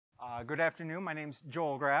Good afternoon, my name's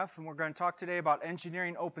Joel Graff, and we're going to talk today about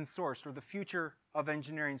engineering open source, or the future of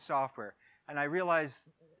engineering software. And I realize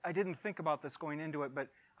I didn't think about this going into it, but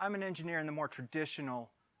I'm an engineer in the more traditional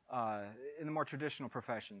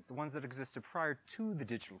professions, the ones that existed prior to the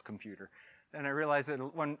digital computer. And I realize that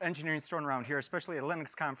when engineering's thrown around here, especially at a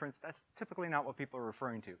Linux conference, that's typically not what people are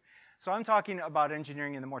referring to. So I'm talking about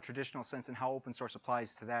engineering in the more traditional sense and how open source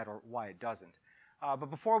applies to that, or why it doesn't. But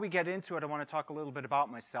before we get into it, I want to talk a little bit about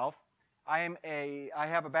myself. I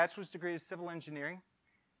have a bachelor's degree in civil engineering,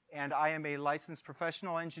 and I am a licensed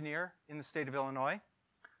professional engineer in the state of Illinois.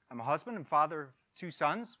 I'm a husband and father of 2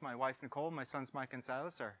 sons. My wife, Nicole, and my sons, Mike and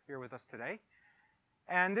Silas, are here with us today.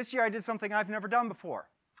 And this year I did something I've never done before.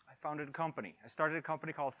 I founded a company. I started a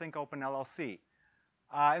company called Think Open LLC.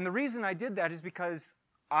 And the reason I did that is because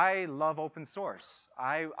I love open source.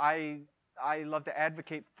 I love to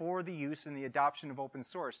advocate for the use and the adoption of open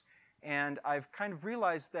source. And I've kind of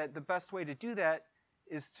realized that the best way to do that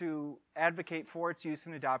is to advocate for its use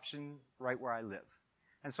and adoption right where I live.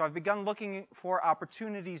 And so I've begun looking for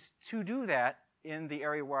opportunities to do that in the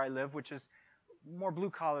area where I live, which is more blue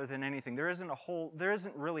collar than anything. There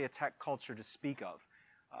isn't really a tech culture to speak of.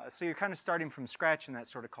 So you're kind of starting from scratch in that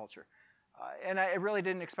sort of culture. And I really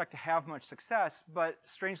didn't expect to have much success, but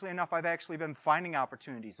strangely enough, I've actually been finding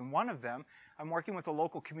opportunities. And one of them, I'm working with a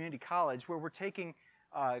local community college where we're taking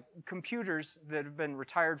computers that have been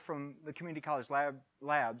retired from the community college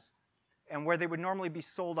labs, and where they would normally be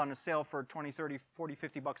sold on a sale for 20, 30, 40,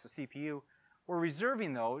 50 bucks a CPU. We're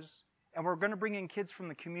reserving those, and we're going to bring in kids from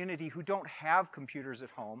the community who don't have computers at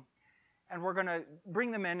home, and we're going to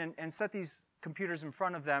bring them in and set these computers in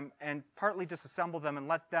front of them and partly disassemble them and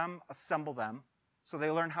let them assemble them so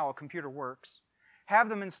they learn how a computer works, have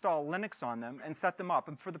them install Linux on them and set them up.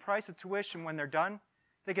 And for the price of tuition, when they're done,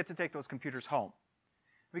 they get to take those computers home.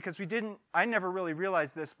 Because I never really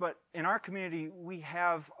realized this, but in our community, we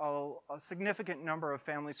have a significant number of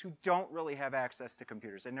families who don't really have access to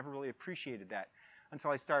computers. I never really appreciated that until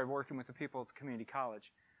I started working with the people at the community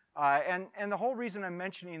college. And the whole reason I'm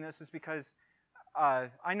mentioning this is because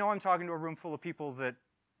I know I'm talking to a room full of people that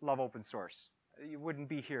love open source. You wouldn't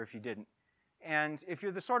be here if you didn't. And if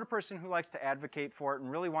you're the sort of person who likes to advocate for it and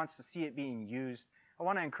really wants to see it being used, I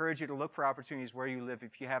want to encourage you to look for opportunities where you live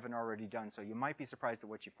if you haven't already done so. You might be surprised at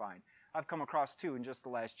what you find. I've come across 2 in just the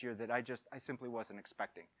last year that I simply wasn't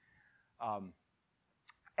expecting.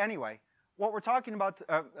 Anyway, what we're talking about,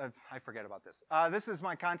 I forget about this. This is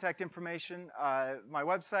my contact information. My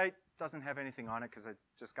website doesn't have anything on it because I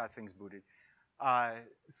just got things booted.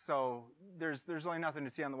 So there's really nothing to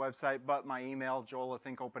see on the website, but my email,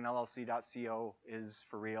 joel@thinkopenllc.co, is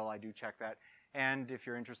for real. I do check that. And if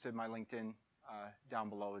you're interested, my LinkedIn down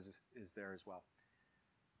below is there as well.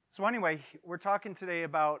 So anyway, we're talking today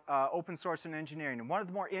about open source and engineering. And one of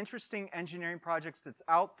the more interesting engineering projects that's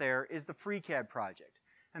out there is the FreeCAD project.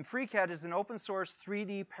 And FreeCAD is an open source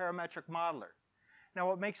 3D parametric modeler. Now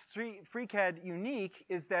what makes FreeCAD unique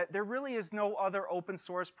is that there really is no other open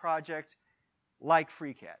source project like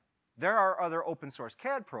FreeCAD. There are other open source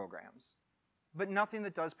CAD programs, but nothing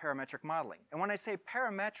that does parametric modeling. And when I say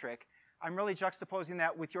parametric, I'm really juxtaposing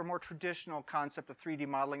that with your more traditional concept of 3D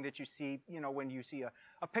modeling that you see, when you see a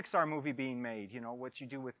Pixar movie being made, what you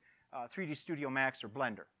do with 3D Studio Max or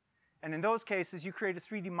Blender. And in those cases, you create a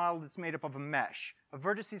 3D model that's made up of a mesh, of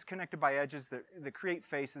vertices connected by edges that create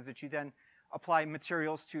faces that you then apply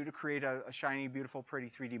materials to create a shiny, beautiful, pretty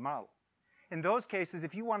 3D model. In those cases,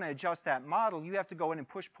 if you want to adjust that model, you have to go in and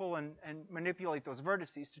push, pull, and manipulate those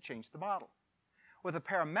vertices to change the model. With a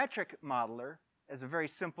parametric modeler, as a very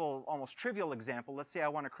simple, almost trivial example, let's say I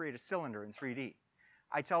want to create a cylinder in 3D.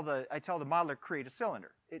 I tell the modeler, create a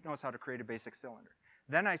cylinder. It knows how to create a basic cylinder.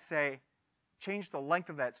 Then I say, change the length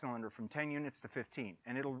of that cylinder from 10 units to 15,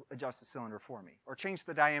 and it'll adjust the cylinder for me. Or change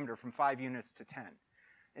the diameter from 5 units to 10.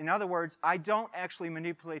 In other words, I don't actually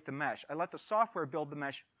manipulate the mesh. I let the software build the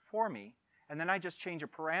mesh for me, and then I just change a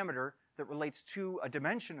parameter that relates to a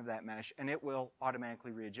dimension of that mesh, and it will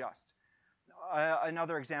automatically readjust.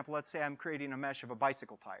 Another example, let's say I'm creating a mesh of a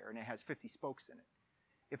bicycle tire, and it has 50 spokes in it.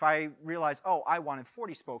 If I realize, oh, I wanted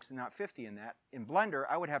 40 spokes and not 50 in that, in Blender,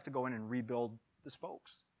 I would have to go in and rebuild the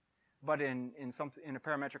spokes. But in a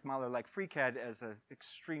parametric modeler like FreeCAD, as an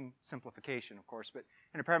extreme simplification, of course, but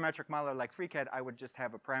in a parametric modeler like FreeCAD, I would just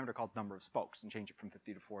have a parameter called number of spokes and change it from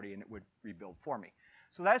 50 to 40, and it would rebuild for me.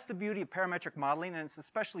 So that's the beauty of parametric modeling, and it's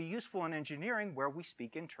especially useful in engineering where we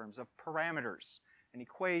speak in terms of parameters and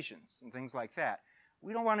equations and things like that.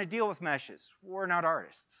 We don't want to deal with meshes. We're not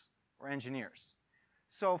artists. We're engineers.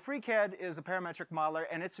 So FreeCAD is a parametric modeler,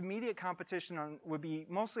 and its immediate competition would be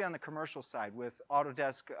mostly on the commercial side with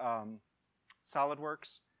Autodesk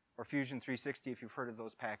SolidWorks or Fusion 360 if you've heard of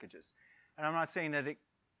those packages. And I'm not saying that it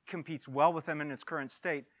competes well with them in its current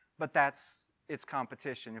state, but that's its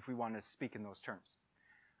competition if we want to speak in those terms.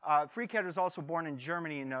 FreeCAD was also born in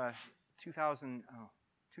Germany in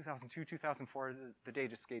 2002, 2004, the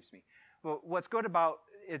date escapes me. But what's good about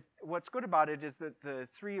it is that the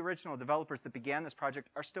 3 original developers that began this project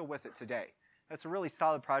are still with it today. That's a really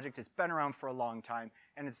solid project. It's been around for a long time,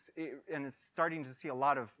 and it's starting to see a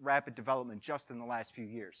lot of rapid development just in the last few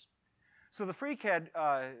years. So the FreeCAD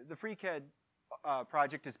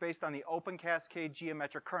project is based on the Open Cascade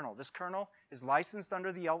Geometric kernel. This kernel is licensed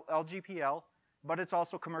under the LGPL, but it's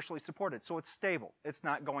also commercially supported, so it's stable. It's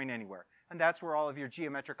not going anywhere. And that's where all of your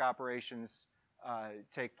geometric operations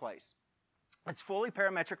take place. It's fully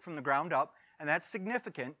parametric from the ground up, and that's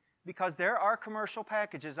significant because there are commercial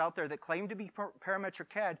packages out there that claim to be parametric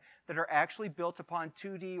CAD that are actually built upon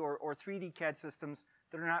 2D or 3D CAD systems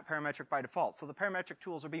that are not parametric by default. So the parametric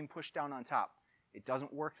tools are being pushed down on top. It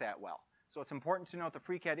doesn't work that well. So it's important to note that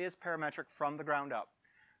FreeCAD is parametric from the ground up.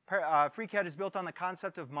 FreeCAD is built on the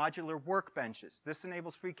concept of modular workbenches. This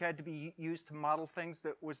enables FreeCAD to be used to model things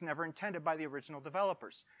that was never intended by the original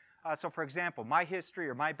developers. So for example, my history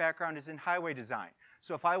or my background is in highway design.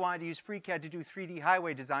 So if I wanted to use FreeCAD to do 3D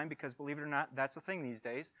highway design, because believe it or not, that's a thing these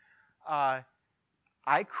days,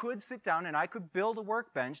 I could sit down and I could build a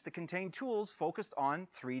workbench that contained tools focused on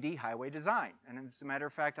 3D highway design. And as a matter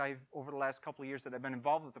of fact, over the last couple of years that I've been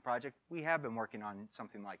involved with the project, we have been working on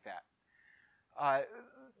something like that.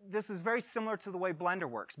 This is very similar to the way Blender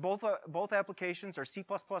works. Both applications are C++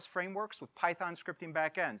 frameworks with Python scripting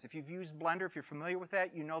backends. If you've used Blender, if you're familiar with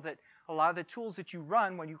that, you know that a lot of the tools that you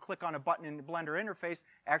run when you click on a button in the Blender interface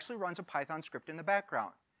actually runs a Python script in the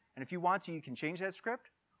background. And if you want to, you can change that script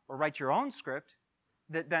or write your own script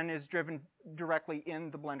that then is driven directly in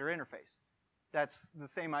the Blender interface. That's the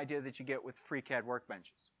same idea that you get with FreeCAD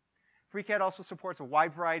workbenches. FreeCAD also supports a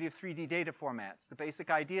wide variety of 3D data formats. The basic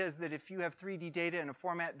idea is that if you have 3D data in a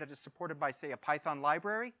format that is supported by, say, a Python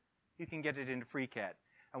library, you can get it into FreeCAD.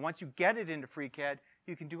 And once you get it into FreeCAD,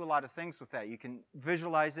 you can do a lot of things with that. You can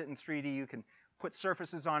visualize it in 3D. You can put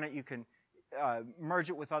surfaces on it. You can merge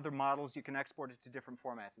it with other models. You can export it to different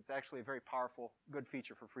formats. It's actually a very powerful, good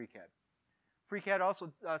feature for FreeCAD. FreeCAD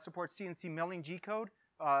also supports CNC milling G-code.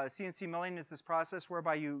 CNC milling is this process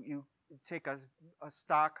whereby you take a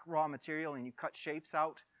stock raw material and you cut shapes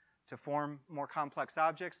out to form more complex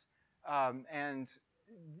objects. And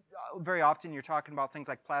very often you're talking about things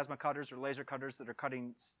like plasma cutters or laser cutters that are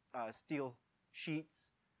cutting steel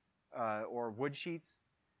sheets or wood sheets.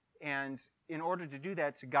 And in order to do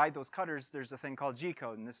that, to guide those cutters, there's a thing called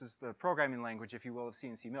G-code, and this is the programming language, if you will, of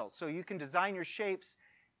CNC mills. So you can design your shapes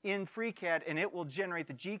in FreeCAD, and it will generate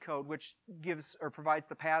the G-code, which gives or provides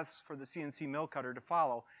the paths for the CNC mill cutter to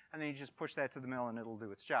follow, and then you just push that to the mill and it'll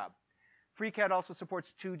do its job. FreeCAD also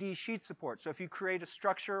supports 2D sheet support. So if you create a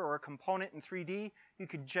structure or a component in 3D, you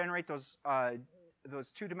could generate those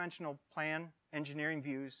two-dimensional plan engineering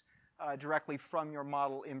views directly from your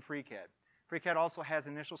model in FreeCAD. FreeCAD also has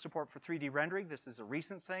initial support for 3D rendering. This is a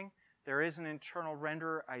recent thing. There is an internal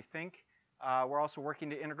renderer, I think. We're also working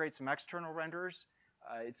to integrate some external renderers.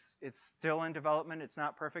 It's still in development. It's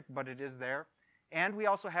not perfect, but it is there. And we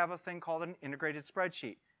also have a thing called an integrated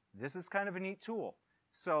spreadsheet. This is kind of a neat tool.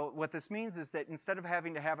 So what this means is that instead of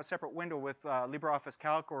having to have a separate window with LibreOffice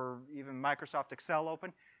Calc or even Microsoft Excel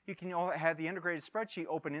open, you can have the integrated spreadsheet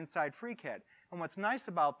open inside FreeCAD. And what's nice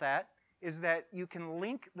about that is that you can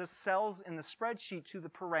link the cells in the spreadsheet to the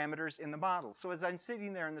parameters in the model. So as I'm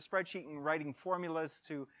sitting there in the spreadsheet and writing formulas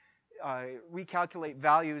to recalculate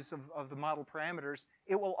values of the model parameters,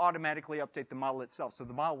 it will automatically update the model itself. So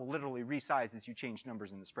the model will literally resize as you change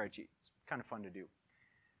numbers in the spreadsheet. It's kind of fun to do.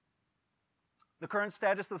 The current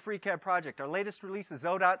status of the FreeCAD project. Our latest release is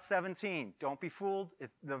 0.17. Don't be fooled.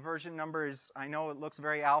 The version number is, I know it looks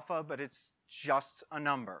very alpha, but it's just a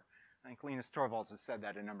number. I think Linus Torvalds has said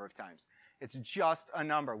that a number of times. It's just a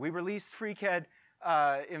number. We released FreeCAD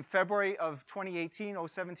in February of 2018.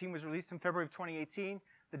 0.17 was released in February of 2018.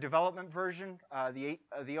 The development version, the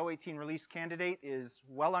 0.18 release candidate, is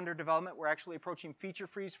well under development. We're actually approaching feature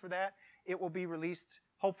freeze for that. It will be released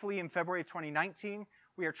hopefully in February of 2019.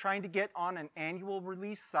 We are trying to get on an annual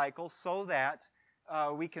release cycle so that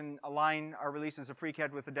we can align our releases of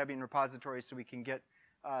FreeCAD with the Debian repository so we can get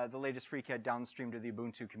the latest FreeCAD downstream to the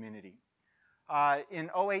Ubuntu community. In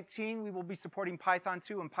 0.18, we will be supporting Python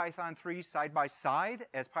 2 and Python 3 side by side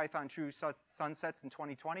as Python 2 sunsets in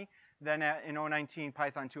 2020. Then in 0.19,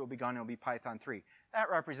 Python 2 will be gone, it'll be Python 3. That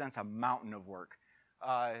represents a mountain of work,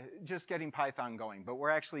 just getting Python going. But we're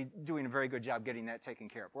actually doing a very good job getting that taken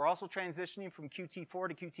care of. We're also transitioning from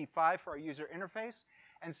Qt4 to Qt5 for our user interface.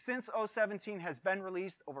 And since 017 has been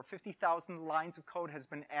released, over 50,000 lines of code has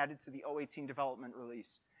been added to the 018 development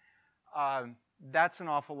release. That's an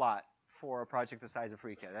awful lot for a project the size of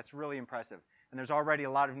FreeCAD. That's really impressive. And there's already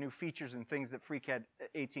a lot of new features and things that FreeCAD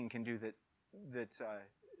 18 can do that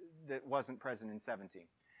wasn't present in 17.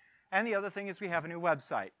 And the other thing is we have a new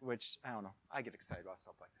website, which, I don't know, I get excited about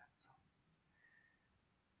stuff like that.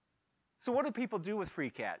 So what do people do with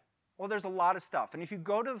FreeCAD? Well, there's a lot of stuff. And if you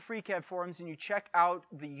go to the FreeCAD forums and you check out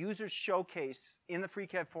the users showcase in the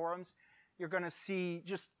FreeCAD forums, you're going to see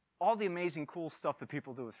just all the amazing cool stuff that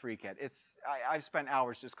people do with FreeCAD. I've spent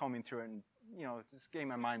hours just combing through it and, you know, just getting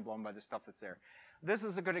my mind blown by the stuff that's there. This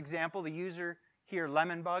is a good example. The user here,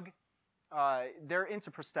 Lemonbug, they're into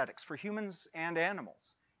prosthetics for humans and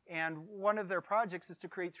animals. And one of their projects is to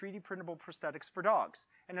create 3D printable prosthetics for dogs.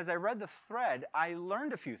 And as I read the thread, I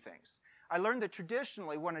learned a few things. I learned that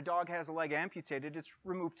traditionally, when a dog has a leg amputated, it's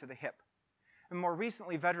removed to the hip. And more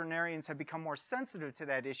recently, veterinarians have become more sensitive to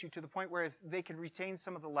that issue to the point where if they can retain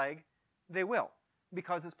some of the leg, they will.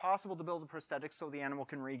 Because it's possible to build a prosthetic so the animal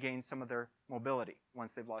can regain some of their mobility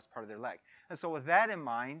once they've lost part of their leg. And so with that in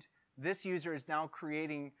mind, this user is now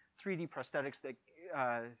creating 3D prosthetics that,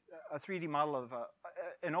 a 3D model of,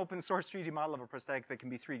 an open source 3D model of a prosthetic that can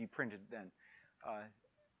be 3D printed then.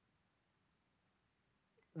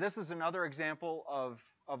 This is another example of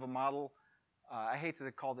a model. I hate to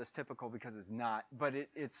call this typical because it's not, but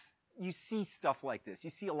you see stuff like this. You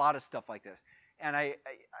see a lot of stuff like this. And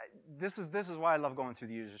this is why I love going through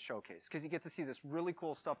the user showcase, because you get to see this really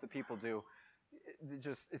cool stuff that people do.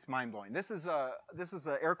 It's mind-blowing. This is a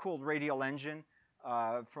air-cooled radial engine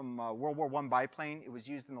from World War I biplane. It was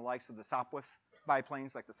used in the likes of the Sopwith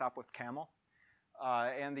biplanes, like the Sopwith Camel.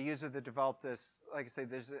 And the user that developed this, like I say,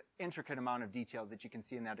 there's an intricate amount of detail that you can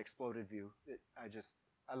see in that exploded view.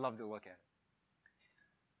 I love to look at it.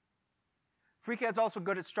 FreeCAD's also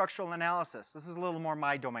good at structural analysis. This is a little more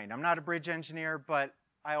my domain. I'm not a bridge engineer, but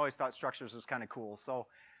I always thought structures was kind of cool. So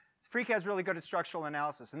FreeCAD's really good at structural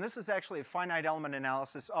analysis. And this is actually a finite element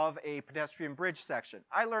analysis of a pedestrian bridge section.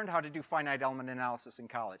 I learned how to do finite element analysis in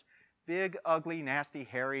college. Big, ugly, nasty,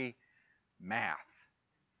 hairy math.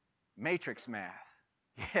 Matrix math.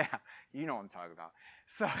 Yeah, you know what I'm talking about.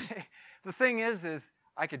 So the thing is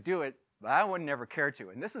I could do it, but I would never care to.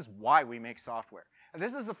 And this is why we make software. And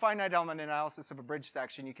this is a finite element analysis of a bridge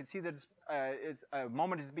section. You can see that a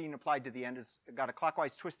moment is being applied to the end. It's got a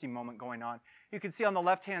clockwise twisting moment going on. You can see on the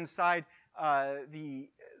left-hand side, the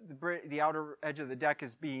outer edge of the deck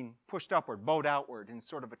is being pushed upward, bowed outward in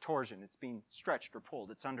sort of a torsion. It's being stretched or pulled.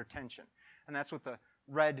 It's under tension. And that's what the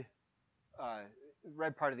red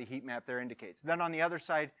part of the heat map there indicates. Then on the other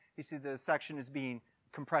side, you see the section is being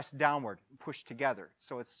compressed downward, pushed together.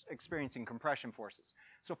 So it's experiencing compression forces.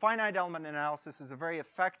 So finite element analysis is a very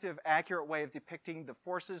effective, accurate way of depicting the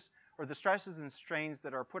forces or the stresses and strains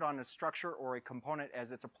that are put on a structure or a component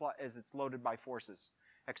as it's loaded by forces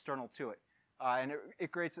external to it. And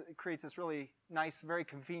it creates this really nice, very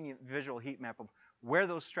convenient visual heat map of where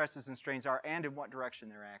those stresses and strains are and in what direction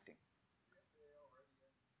they're acting.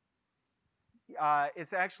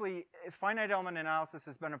 It's actually, finite element analysis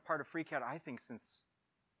has been a part of FreeCAD, I think, since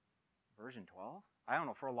version 12? I don't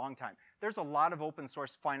know, for a long time. There's a lot of open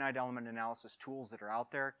source finite element analysis tools that are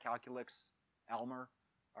out there. Calculix, Elmer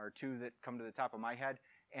are two that come to the top of my head,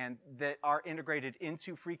 and that are integrated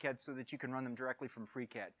into FreeCAD so that you can run them directly from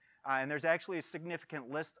FreeCAD. And there's actually a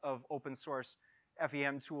significant list of open source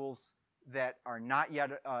FEM tools that are not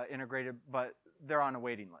yet integrated, but they're on a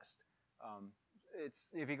waiting list.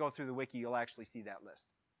 If you go through the wiki, you'll actually see that list.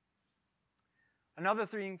 Another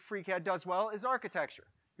thing FreeCAD does well is architecture.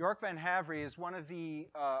 York Van Havre is one of the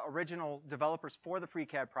original developers for the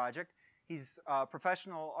FreeCAD project. He's a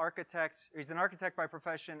professional architect. He's an architect by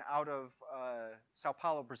profession out of Sao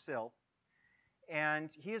Paulo, Brazil. And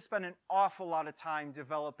he has spent an awful lot of time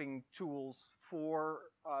developing tools for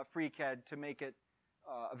FreeCAD to make it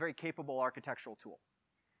a very capable architectural tool.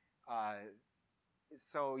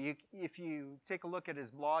 So if you take a look at his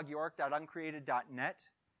blog, york.uncreated.net,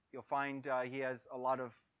 you'll find he has a lot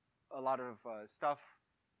of stuff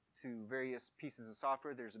to various pieces of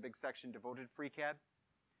software. There's a big section devoted to FreeCAD.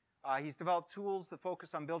 He's developed tools that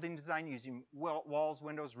focus on building design using walls,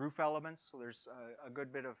 windows, roof elements. So there's a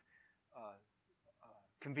good bit of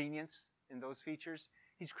convenience in those features.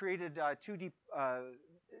 He's created 2D,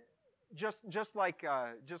 just like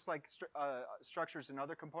structures and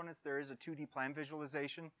other components, there is a 2D plan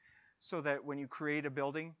visualization so that when you create a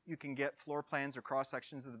building, you can get floor plans or cross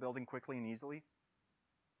sections of the building quickly and easily.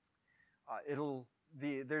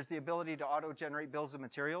 There's the ability to auto-generate bills of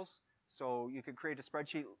materials. So you could create a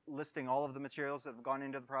spreadsheet listing all of the materials that have gone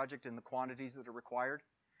into the project and the quantities that are required.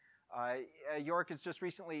 York has just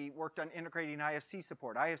recently worked on integrating IFC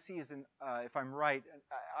support. IFC is if I'm right,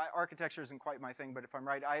 architecture isn't quite my thing, but if I'm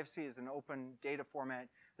right, IFC is an open data format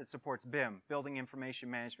that supports BIM, Building Information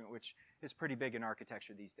Management, which is pretty big in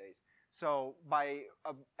architecture these days. So by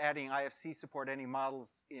adding IFC support, any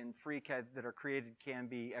models in FreeCAD that are created can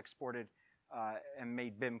be exported and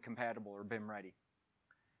made BIM compatible or BIM ready.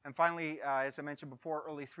 And finally, as I mentioned before,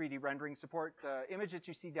 early 3D rendering support. The image that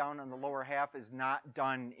you see down on the lower half is not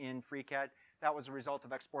done in FreeCAD. That was a result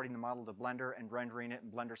of exporting the model to Blender and rendering it in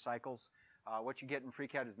Blender Cycles. What you get in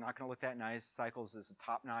FreeCAD is not going to look that nice. Cycles is a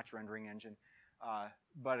top-notch rendering engine.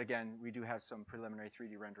 But again, we do have some preliminary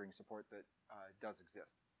 3D rendering support that does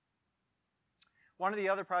exist. One of the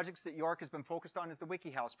other projects that York has been focused on is the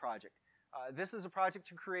WikiHouse project. This is a project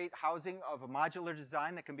to create housing of a modular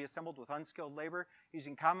design that can be assembled with unskilled labor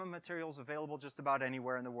using common materials available just about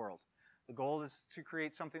anywhere in the world. The goal is to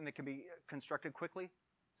create something that can be constructed quickly,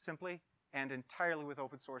 simply, and entirely with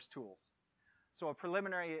open source tools. So a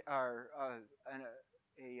preliminary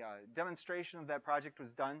demonstration of that project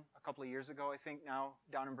was done a couple of years ago, I think now,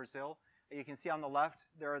 down in Brazil. You can see on the left,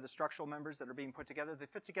 there are the structural members that are being put together. They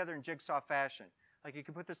fit together in jigsaw fashion. Like you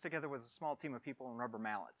can put this together with a small team of people and rubber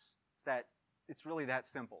mallets. It's really that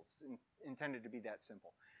simple. It's intended to be that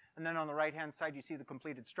simple. And then on the right-hand side, you see the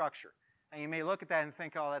completed structure. And you may look at that and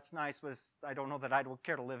think, oh, that's nice, but I don't know that I'd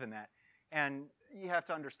care to live in that. And you have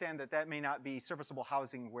to understand that that may not be serviceable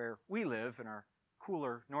housing where we live in our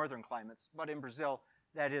cooler northern climates, but in Brazil,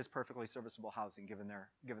 that is perfectly serviceable housing given their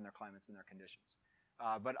climates and their conditions.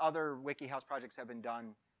 But other WikiHouse projects have been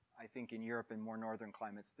done, I think, in Europe in more northern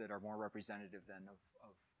climates that are more representative then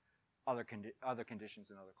of other conditions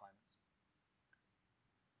in other climates.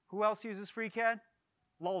 Who else uses FreeCAD?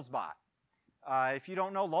 Lulzbot. If you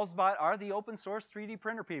don't know, Lulzbot are the open source 3D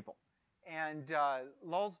printer people. And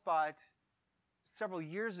Lulzbot, several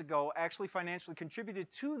years ago, actually financially contributed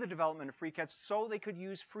to the development of FreeCAD so they could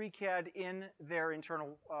use FreeCAD in their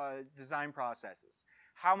internal design processes.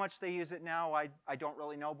 How much they use it now, I don't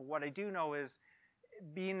really know, but what I do know is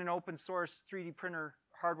being an open source 3D printer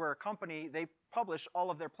hardware company, they publish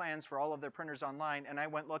all of their plans for all of their printers online, and I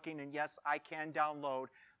went looking, and yes, I can download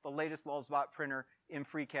the latest Lulzbot printer in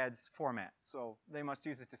FreeCAD's format, so they must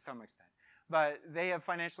use it to some extent. But they have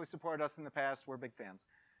financially supported us in the past. We're big fans.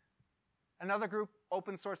 Another group,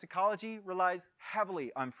 Open Source Ecology, relies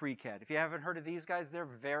heavily on FreeCAD. If you haven't heard of these guys, they're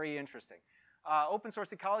very interesting. Open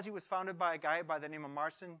Source Ecology was founded by a guy by the name of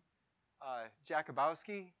Marcin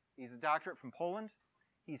Jakubowski. He's a doctorate from Poland.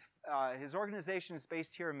 His organization is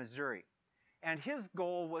based here in Missouri. And his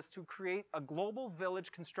goal was to create a global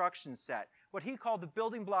village construction set, what he called the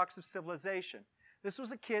building blocks of civilization. This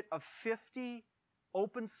was a kit of 50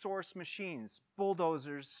 open source machines,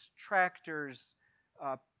 bulldozers, tractors,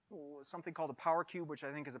 something called a power cube, which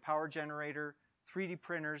I think is a power generator, 3D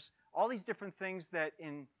printers, all these different things that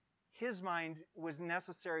in his mind was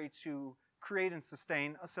necessary to create and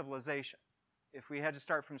sustain a civilization. If we had to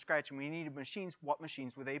start from scratch and we needed machines, what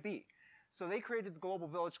machines would they be? So they created the Global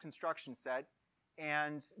Village Construction Set,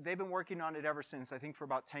 and they've been working on it ever since, I think for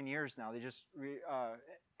about 10 years now. They just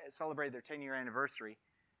celebrated their 10-year anniversary.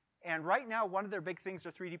 And right now, one of their big things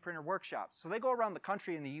are 3D printer workshops. So they go around the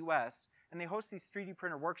country in the US, and they host these 3D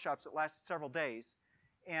printer workshops that last several days.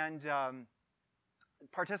 And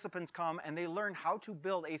participants come, and they learn how to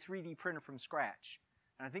build a 3D printer from scratch.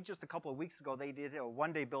 And I think just a couple of weeks ago, they did a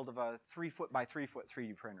one-day build of a 3-foot by 3-foot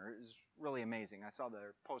 3D printer. It was really amazing. I saw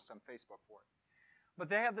their posts on Facebook for it. But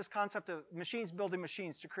they have this concept of machines building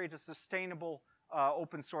machines to create a sustainable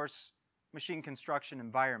open source machine construction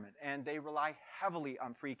environment. And they rely heavily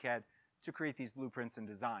on FreeCAD to create these blueprints and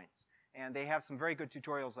designs. And they have some very good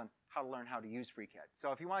tutorials on how to learn how to use FreeCAD.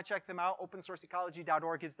 So if you want to check them out,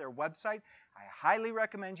 opensourceecology.org is their website. I highly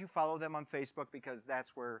recommend you follow them on Facebook because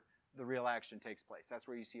that's where the real action takes place. That's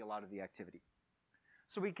where you see a lot of the activity.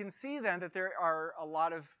 So we can see then that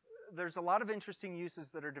there's a lot of interesting uses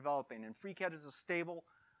that are developing, and FreeCAD is a stable,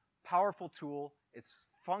 powerful tool. It's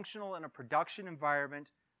functional in a production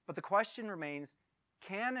environment, but the question remains,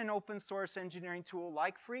 can an open source engineering tool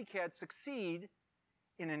like FreeCAD succeed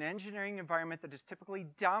in an engineering environment that is typically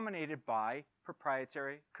dominated by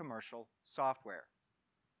proprietary commercial software?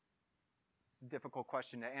 It's a difficult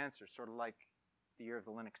question to answer, sort of like the year of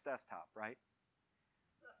the Linux desktop, right?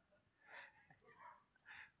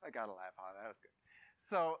 I gotta laugh, huh? That was good.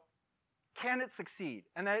 So, can it succeed?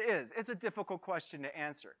 And it's a difficult question to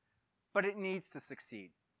answer, but it needs to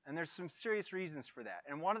succeed. And there's some serious reasons for that.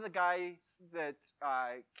 And one of the guys that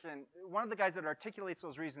articulates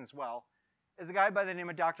those reasons well is a guy by the name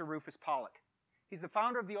of Dr. Rufus Pollock. He's the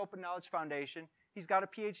founder of the Open Knowledge Foundation. He's got a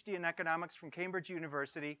PhD in economics from Cambridge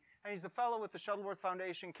University, and he's a fellow with the Shuttleworth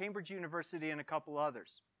Foundation, Cambridge University, and a couple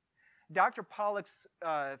others. Dr. Pollock's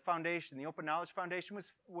foundation, the Open Knowledge Foundation,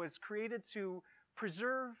 was created to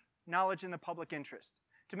preserve knowledge in the public interest,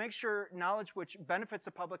 to make sure knowledge which benefits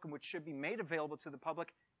the public and which should be made available to the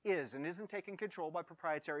public is and isn't taken control by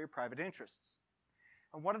proprietary or private interests.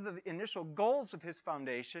 And one of the initial goals of his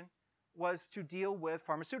foundation was to deal with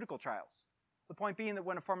pharmaceutical trials. The point being that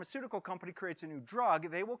when a pharmaceutical company creates a new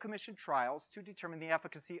drug, they will commission trials to determine the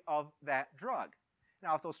efficacy of that drug.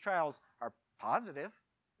 Now, if those trials are positive,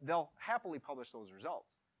 they'll happily publish those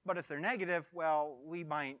results. But if they're negative, well, we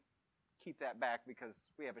might keep that back because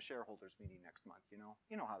we have a shareholders meeting next month, you know?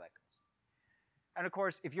 You know how that goes. And of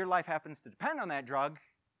course, if your life happens to depend on that drug,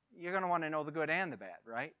 you're going to want to know the good and the bad,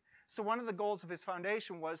 right? So one of the goals of his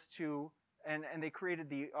foundation was to, and they created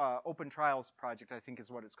the Open Trials Project, I think is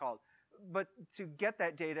what it's called, but to get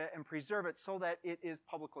that data and preserve it so that it is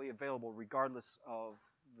publicly available regardless of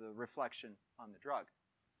the reflection on the drug.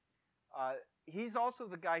 He's also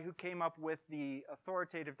the guy who came up with the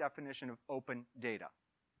authoritative definition of open data.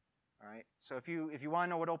 All right? So if you want to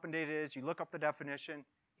know what open data is, you look up the definition.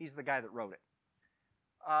 He's the guy that wrote it.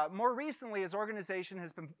 More recently, his organization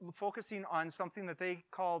has been focusing on something that they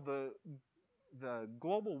call the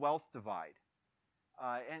global wealth divide.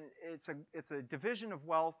 And it's a division of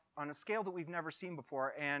wealth on a scale that we've never seen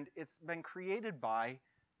before, and it's been created by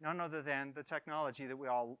none other than the technology that we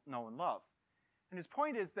all know and love. And his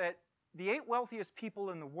point is that the 8 wealthiest people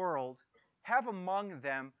in the world have among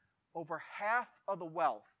them over half of the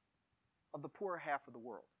wealth of the poor half of the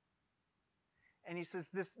world. And he says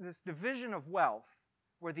this division of wealth,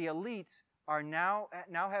 where the elite are now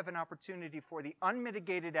have an opportunity for the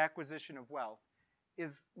unmitigated acquisition of wealth,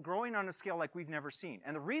 is growing on a scale like we've never seen.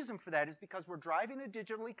 And the reason for that is because we're driving a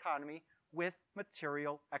digital economy with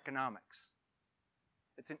material economics.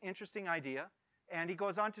 It's an interesting idea, and he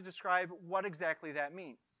goes on to describe what exactly that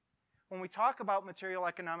means. When we talk about material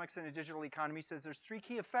economics in a digital economy, he says there's 3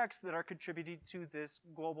 key effects that are contributing to this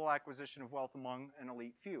global acquisition of wealth among an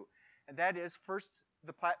elite few. And that is, first,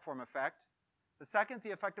 the platform effect. The second,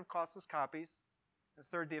 the effect of costless copies. The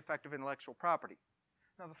third, the effect of intellectual property.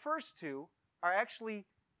 Now, the first 2 are actually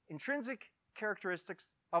intrinsic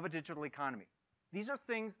characteristics of a digital economy. These are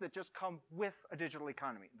things that just come with a digital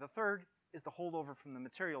economy. The third is the holdover from the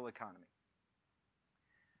material economy.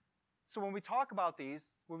 So when we talk about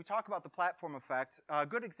these, when we talk about the platform effect, a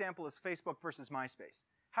good example is Facebook versus MySpace.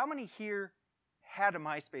 How many here had a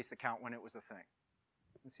MySpace account when it was a thing?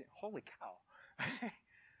 Let's see. Holy cow.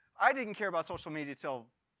 I didn't care about social media until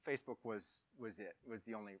Facebook was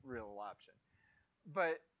the only real option.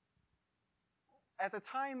 But at the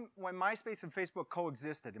time when MySpace and Facebook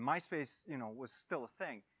coexisted, and MySpace, was still a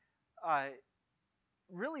thing,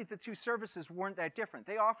 really the 2 services weren't that different.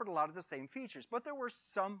 They offered a lot of the same features, but there were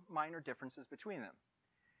some minor differences between them.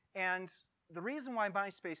 And the reason why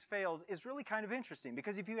MySpace failed is really kind of interesting,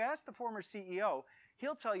 because if you ask the former CEO,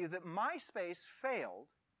 he'll tell you that MySpace failed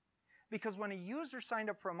because when a user signed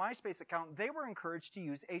up for a MySpace account, they were encouraged to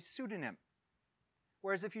use a pseudonym.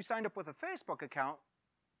 Whereas if you signed up with a Facebook account,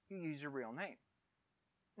 you use your real name.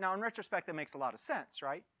 Now, in retrospect, that makes a lot of sense,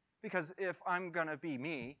 right? Because if I'm going to be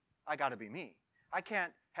me, I got to be me. I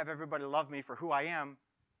can't have everybody love me for who I am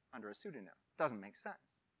under a pseudonym. Doesn't make sense.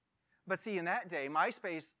 But see, in that day,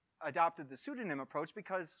 MySpace adopted the pseudonym approach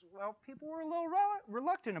because, well, people were a little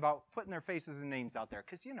reluctant about putting their faces and names out there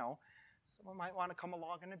because, someone might want to come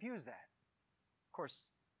along and abuse that. Of course,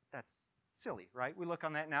 that's silly, right? We look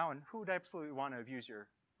on that now, and who would absolutely want to abuse your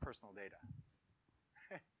personal data?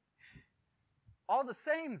 All the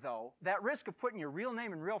same, though, that risk of putting your real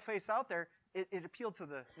name and real face out there, it appealed to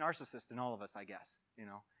the narcissist in all of us, I guess,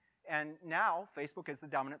 And now, Facebook is the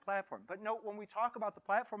dominant platform. But note, when we talk about the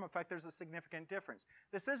platform effect, there's a significant difference.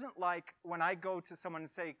 This isn't like when I go to someone and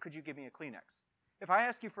say, could you give me a Kleenex? If I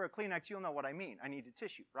ask you for a Kleenex, you'll know what I mean. I need a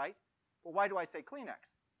tissue, right? Well, why do I say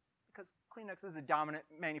Kleenex? Because Kleenex is a dominant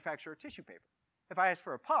manufacturer of tissue paper. If I ask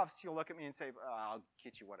for a Puffs, you'll look at me and say, I'll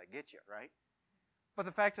get you what I get you, right? But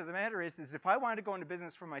the fact of the matter is if I wanted to go into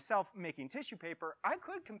business for myself making tissue paper, I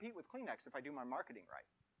could compete with Kleenex if I do my marketing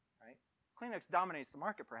right? Kleenex dominates the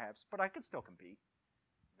market perhaps, but I could still compete.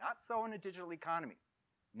 Not so in a digital economy.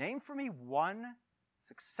 Name for me one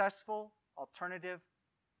successful alternative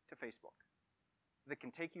to Facebook that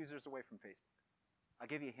can take users away from Facebook. I'll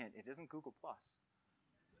give you a hint. It isn't Google+.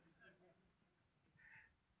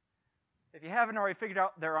 If you haven't already figured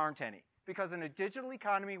out, there aren't any. Because in a digital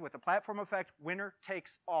economy with a platform effect, winner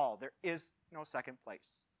takes all. There is no second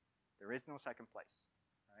place. There is no second place.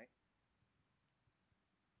 All right?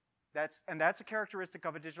 That's a characteristic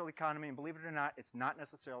of a digital economy, and believe it or not, it's not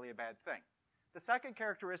necessarily a bad thing. The second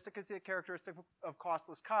characteristic is the characteristic of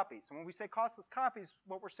costless copies. And when we say costless copies,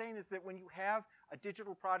 what we're saying is that when you have a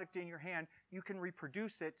digital product in your hand, you can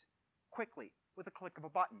reproduce it quickly with a click of a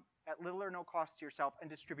button at little or no cost to yourself and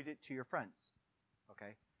distribute it to your friends.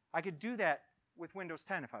 Okay? I could do that with Windows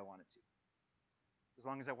 10 if I wanted to, as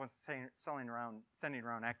long as I wasn't sending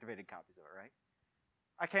around activated copies of it, right?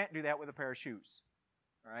 I can't do that with a pair of shoes,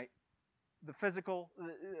 all right? The physical,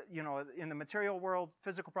 in the material world,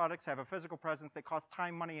 physical products have a physical presence. They cost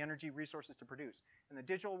time, money, energy, resources to produce. In the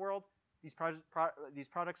digital world, these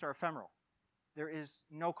products are ephemeral. There is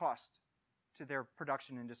no cost to their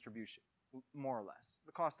production and distribution, more or less,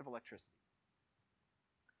 the cost of electricity.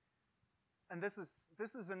 And this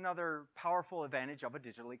is another powerful advantage of a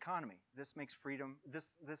digital economy. This makes freedom,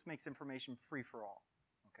 this makes information free for all,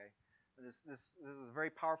 okay? This is a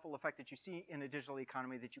very powerful effect that you see in a digital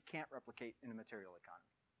economy that you can't replicate in a material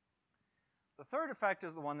economy. The third effect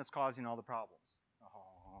is the one that's causing all the problems.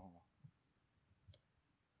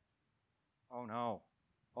 Oh no.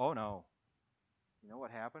 Oh no. You know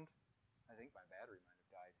what happened? I think my battery might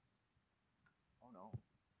have died. Oh no.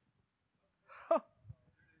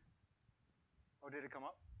 Oh, did it come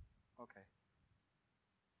up? Okay.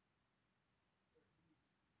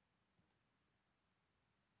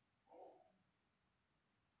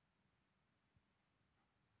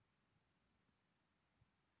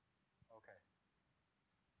 Okay.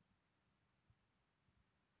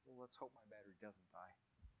 Well, let's hope my battery doesn't die.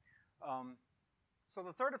 So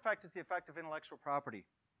the third effect is the effect of intellectual property.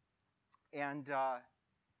 And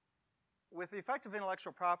with the effect of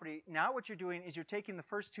intellectual property, now what you're doing is you're taking the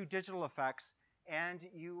first two digital effects and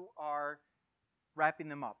you are wrapping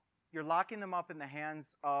them up. You're locking them up in the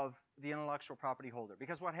hands of the intellectual property holder.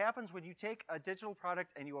 Because what happens when you take a digital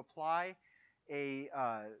product and you apply a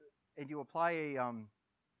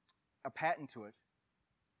patent to it,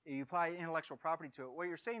 you apply intellectual property to it, what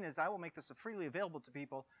you're saying is I will make this freely available to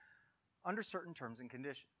people under certain terms and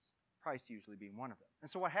conditions, price usually being one of them. And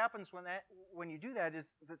so what happens when you do that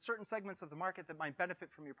is that certain segments of the market that might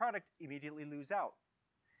benefit from your product immediately lose out.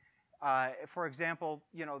 For example,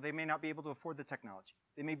 they may not be able to afford the technology.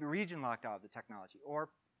 They may be region locked out of the technology, or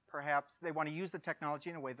perhaps they want to use the technology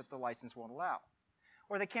in a way that the license won't allow.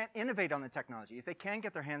 Or they can't innovate on the technology. If they can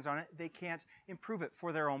get their hands on it, they can't improve it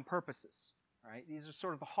for their own purposes. Right? These are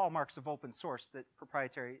sort of the hallmarks of open source that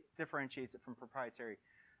differentiates it from proprietary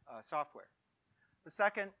software. The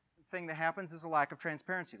second thing that happens is a lack of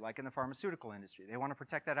transparency, like in the pharmaceutical industry. They want to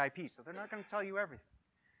protect that IP, so they're not going to tell you everything.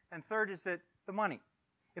 And third is that the money.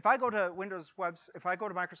 If I go to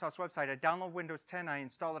Microsoft's website, I download Windows 10, I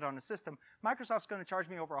install it on a system, Microsoft's going to charge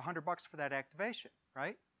me over $100 for that activation,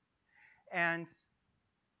 right? And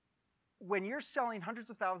when you're selling hundreds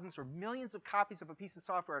of thousands or millions of copies of a piece of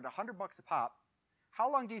software at $100 a pop, how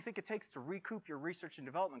long do you think it takes to recoup your research and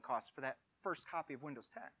development costs for that first copy of Windows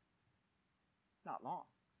 10? Not long.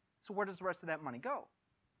 So where does the rest of that money go?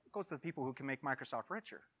 It goes to the people who can make Microsoft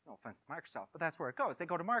richer. No offense to Microsoft, but that's where it goes. They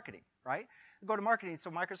go to marketing, right? They go to marketing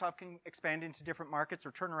so Microsoft can expand into different markets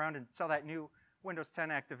or turn around and sell that new Windows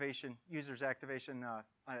 10 activation, user's activation, a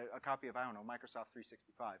copy of, I don't know, Microsoft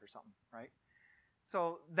 365 or something, right?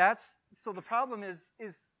 So the problem is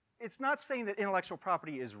it's not saying that intellectual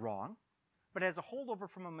property is wrong, but as a holdover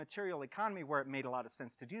from a material economy where it made a lot of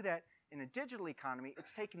sense to do that, in a digital economy, it's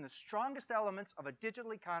taking the strongest elements of a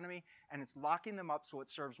digital economy and it's locking them up so it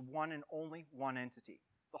serves one and only one entity,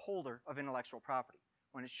 the holder of intellectual property,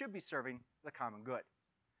 when it should be serving the common good.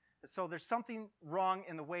 So there's something wrong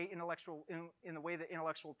in the way that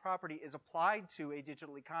intellectual property is applied to a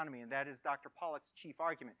digital economy, and that is Dr. Pollock's chief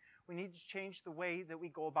argument. We need to change the way that we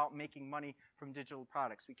go about making money from digital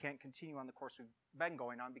products. We can't continue on the course we've been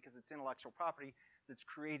going on because it's intellectual property that's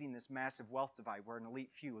creating this massive wealth divide where an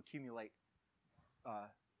elite few accumulate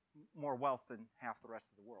more wealth than half the rest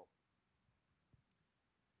of the world.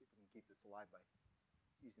 See if we can keep this alive by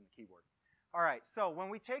using the keyboard. All right, so when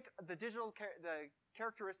we take the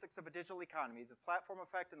characteristics of a digital economy, the platform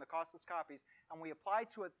effect and the costless copies, and we apply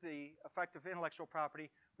to it the effect of intellectual property,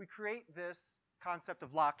 we create this concept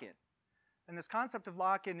of lock-in. And this concept of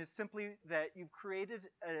lock-in is simply that you've created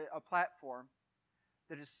a platform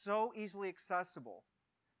that is so easily accessible,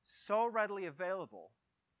 so readily available,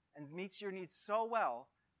 and meets your needs so well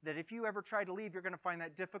that if you ever try to leave, you're going to find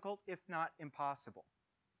that difficult, if not impossible.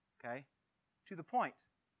 Okay? To the point.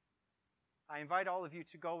 I invite all of you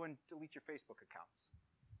to go and delete your Facebook accounts.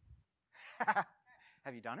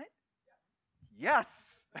 Have you done it? Yes!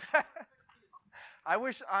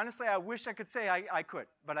 Honestly, I wish I could say I could,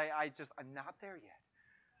 but I'm not there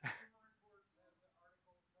yet.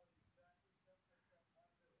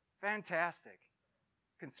 Fantastic.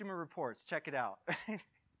 Consumer Reports, check it out.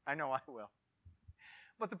 I know I will.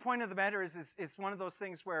 But the point of the matter is it's one of those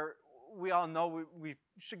things where we all know we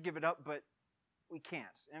should give it up, but we can't.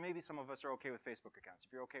 And maybe some of us are okay with Facebook accounts.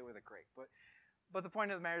 If you're okay with it, great. But the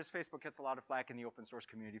point of the matter is Facebook gets a lot of flack in the open source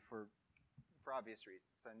community for obvious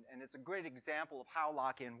reasons. And it's a great example of how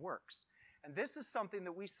lock-in works. And this is something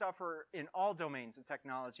that we suffer in all domains of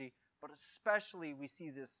technology, but especially we see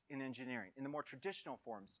this in engineering, in the more traditional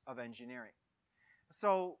forms of engineering.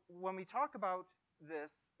 So when we talk about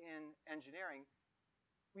this in engineering,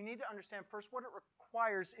 we need to understand first what it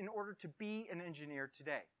requires in order to be an engineer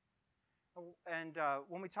today. And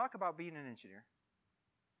when we talk about being an engineer,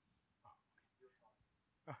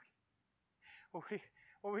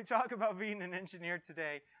 when we talk about being an engineer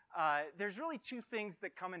today, there's really two things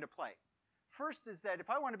that come into play. First is that if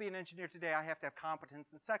I want to be an engineer today, I have to have competence,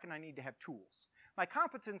 and second, I need to have tools. My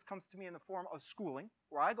competence comes to me in the form of schooling,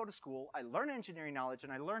 where I go to school, I learn engineering knowledge,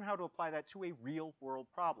 and I learn how to apply that to a real-world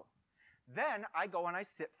problem. Then I go and I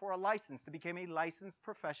sit for a license to become a licensed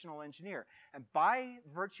professional engineer. And by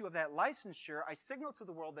virtue of that licensure, I signal to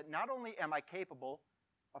the world that not only am I capable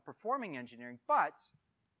of performing engineering, but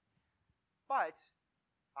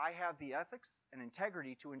I have the ethics and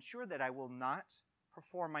integrity to ensure that I will not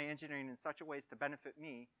perform my engineering in such a way as to benefit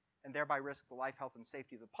me and thereby risk the life, health, and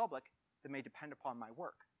safety of the public that may depend upon my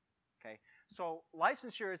work. Okay? So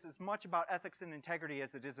licensure is as much about ethics and integrity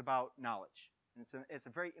as it is about knowledge. And it's a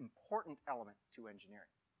very important element to engineering.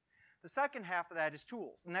 The second half of that is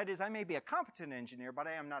tools. And that is, I may be a competent engineer, but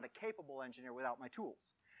I am not a capable engineer without my tools.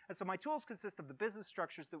 And so my tools consist of the business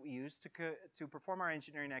structures that we use to perform our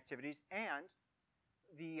engineering activities and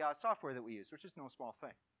the software that we use, which is no small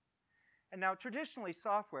thing. And now, traditionally,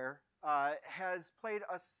 software has played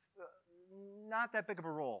not that big of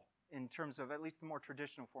a role in terms of at least the more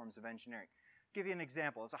traditional forms of engineering. I'll give you an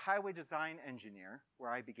example. As a highway design engineer,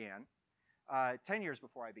 where I began, 10 years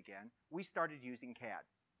before I began, we started using CAD.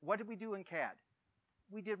 What did we do in CAD?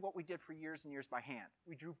 We did what we did for years and years by hand.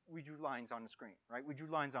 We drew lines on the screen, right? We drew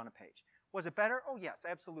lines on a page. Was it better? Oh, yes,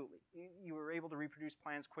 absolutely. You were able to reproduce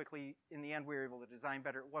plans quickly. In the end, we were able to design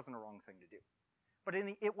better. It wasn't a wrong thing to do. But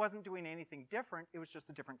it wasn't doing anything different. It was just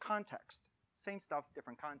a different context. Same stuff,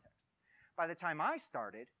 different context. By the time I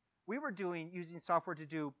started, we were using software to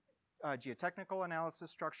do geotechnical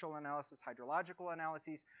analysis, structural analysis, hydrological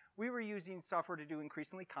analyses. We were using software to do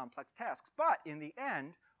increasingly complex tasks. But in the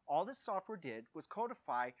end, all this software did was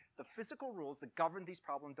codify the physical rules that govern these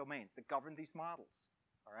problem domains, that govern these models.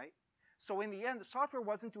 All right? So in the end, the software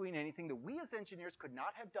wasn't doing anything that we as engineers could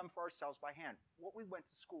not have done for ourselves by hand, what we went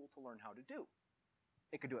to school to learn how to do.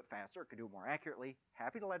 It could do it faster, it could do it more accurately,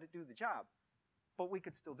 happy to let it do the job, but we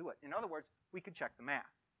could still do it. In other words, we could check the math.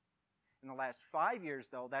 In the last 5 years,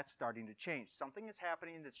 though, that's starting to change. Something is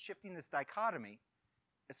happening that's shifting this dichotomy,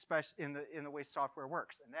 especially in the way software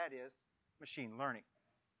works, and that is machine learning.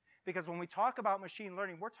 Because when we talk about machine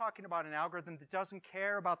learning, we're talking about an algorithm that doesn't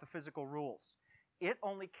care about the physical rules. It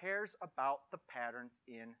only cares about the patterns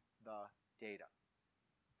in the data.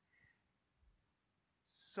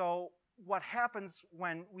 So what happens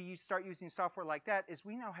when we start using software like that is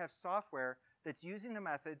we now have software that's using a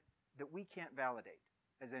method that we can't validate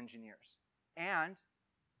as engineers, and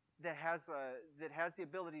that has the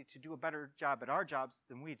ability to do a better job at our jobs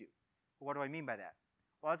than we do. What do I mean by that?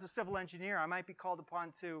 Well, as a civil engineer, I might be called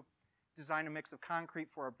upon to design a mix of concrete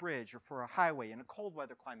for a bridge or for a highway in a cold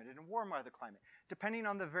weather climate and a warm weather climate. Depending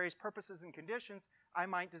on the various purposes and conditions, I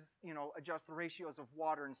might just, adjust the ratios of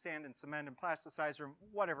water and sand and cement and plasticizer and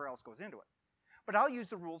whatever else goes into it. But I'll use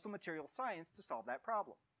the rules of material science to solve that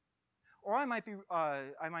problem. Or it might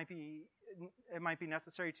be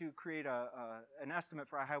necessary to create an estimate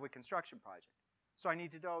for a highway construction project. So I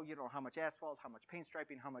need to know, how much asphalt, how much paint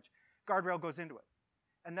striping, how much guardrail goes into it.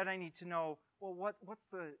 And then I need to know, well, what's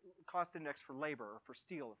the cost index for labor or for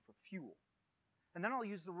steel or for fuel? And then I'll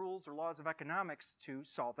use the rules or laws of economics to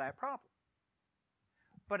solve that problem.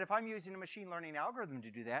 But if I'm using a machine learning algorithm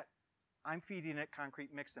to do that, I'm feeding it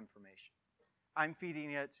concrete mix information. I'm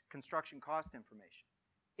feeding it construction cost information.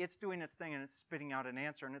 It's doing its thing and it's spitting out an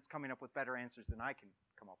answer and it's coming up with better answers than I can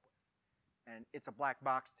come up with. And it's a black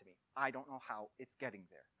box to me. I don't know how it's getting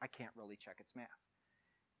there. I can't really check its math.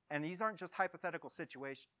 And these aren't just hypothetical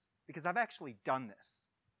situations, because I've actually done this.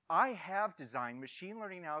 I have designed machine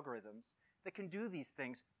learning algorithms that can do these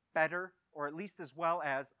things better, or at least as well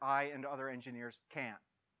as I and other engineers can.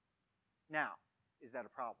 Now, is that a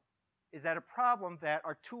problem? Is that a problem that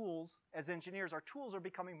our tools, as engineers, our tools are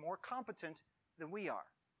becoming more competent than we are?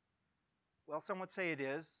 Well, some would say it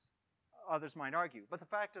is. Others might argue. But the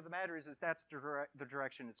fact of the matter is that's the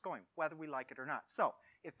direction it's going, whether we like it or not. So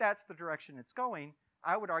If that's the direction it's going,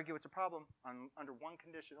 I would argue it's a problem under one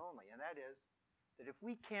condition only, and that is that if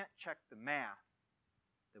we can't check the math,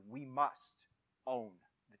 then we must own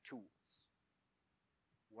the tools.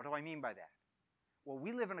 What do I mean by that? Well,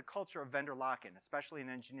 we live in a culture of vendor lock-in, especially in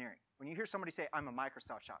engineering. When you hear somebody say, I'm a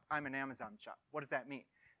Microsoft shop, I'm an Amazon shop, what does that mean?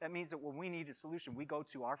 That means that when we need a solution, we go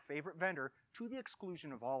to our favorite vendor to the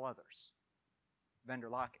exclusion of all others. Vendor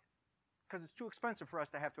lock-in. Because it's too expensive for us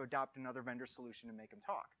to have to adopt another vendor solution and make them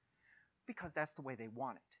talk. Because that's the way they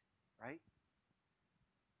want it, right?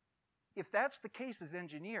 If that's the case as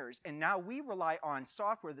engineers, and now we rely on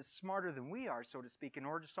software that's smarter than we are, so to speak, in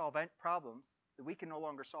order to solve problems that we can no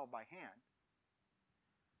longer solve by hand,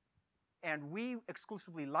 and we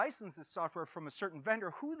exclusively license this software from a certain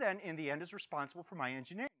vendor, who then, in the end, is responsible for my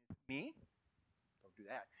engineering? Is it me? Don't do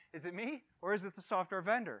that. Is it me, or is it the software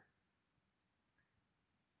vendor?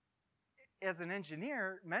 As an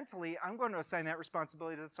engineer, mentally, I'm going to assign that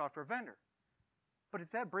responsibility to the software vendor. But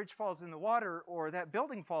if that bridge falls in the water or that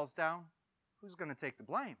building falls down, who's going to take the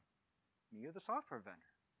blame? Me or the software vendor?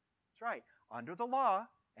 That's right. Under the law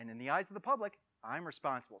and in the eyes of the public, I'm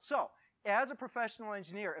responsible. So, as a professional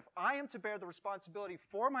engineer, if I am to bear the responsibility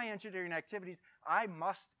for my engineering activities, I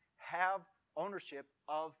must have ownership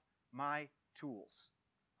of my tools.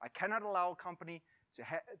 I cannot allow a company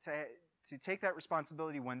to take that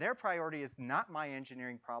responsibility when their priority is not my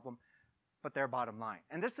engineering problem, but their bottom line.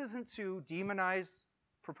 And this isn't to demonize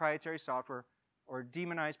proprietary software or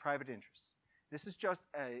demonize private interests. This is just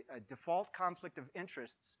a default conflict of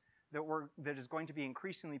interests that is going to be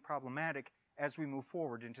increasingly problematic as we move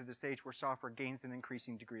forward into this age where software gains an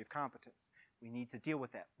increasing degree of competence. We need to deal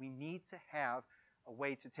with that. We need to have a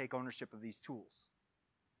way to take ownership of these tools.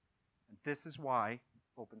 And this is why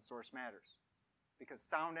open source matters. Because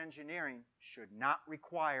sound engineering should not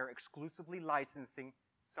require exclusively licensing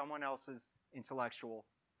someone else's intellectual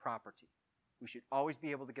property. We should always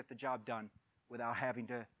be able to get the job done without having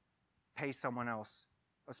to pay someone else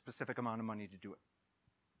a specific amount of money to do it.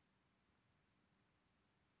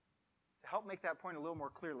 To help make that point a little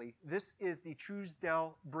more clearly, this is the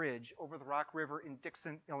Truesdell Bridge over the Rock River in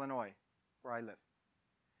Dixon, Illinois, where I live.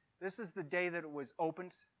 This is the day that it was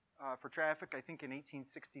opened for traffic, I think in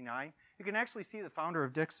 1869. You can actually see the founder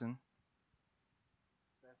of Dixon.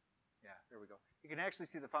 Yeah, there we go. You can actually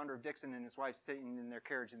see the founder of Dixon and his wife sitting in their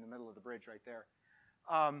carriage in the middle of the bridge right there.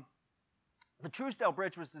 The Truesdell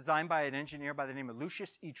Bridge was designed by an engineer by the name of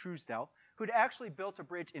Lucius E. Truesdell, who'd actually built a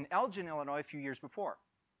bridge in Elgin, Illinois a few years before.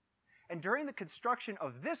 And during the construction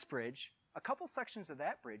of this bridge, a couple sections of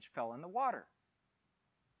that bridge fell in the water.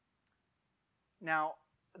 Now,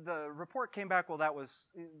 the report came back, well, that was,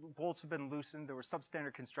 bolts have been loosened, there were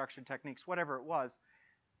substandard construction techniques, whatever it was.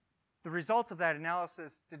 The result of that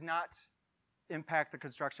analysis did not impact the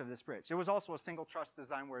construction of this bridge. It was also a single truss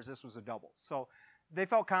design, whereas this was a double. So they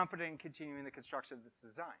felt confident in continuing the construction of this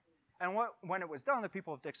design. And when it was done, the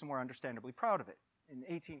people of Dixon were understandably proud of it. In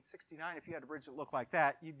 1869, if you had a bridge that looked like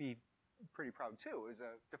that, you'd be pretty proud too. It was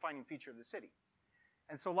a defining feature of the city.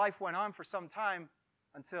 And so life went on for some time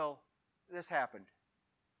until this happened.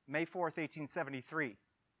 May 4th, 1873.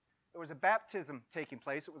 There was a baptism taking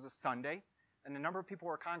place. It was a Sunday, and a number of people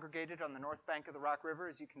were congregated on the north bank of the Rock River,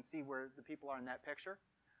 as you can see where the people are in that picture,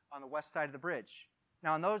 on the west side of the bridge.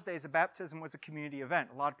 Now, in those days, a baptism was a community event.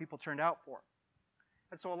 A lot of people turned out for it.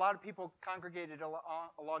 And so a lot of people congregated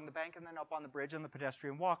along the bank and then up on the bridge on the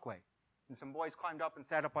pedestrian walkway. And some boys climbed up and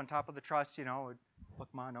sat up on top of the truss, you know, look,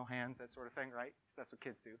 ma, no hands, that sort of thing, right? So that's what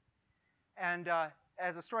kids do. And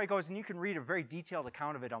as the story goes, and you can read a very detailed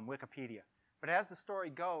account of it on Wikipedia, but as the story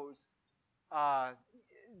goes,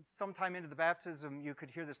 sometime into the baptism, you could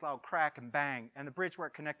hear this loud crack and bang, and the bridge where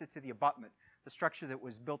it connected to the abutment, the structure that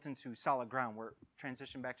was built into solid ground where it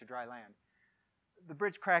transitioned back to dry land. The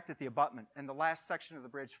bridge cracked at the abutment, and the last section of the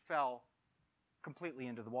bridge fell completely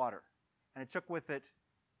into the water. And it took with it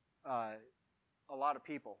a lot of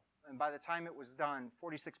people. And by the time it was done,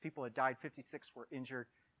 46 people had died, 56 were injured,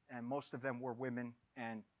 and most of them were women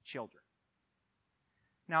and children.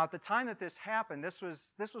 Now, at the time that this happened, this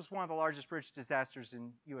was one of the largest bridge disasters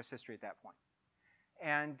in U.S. history at that point.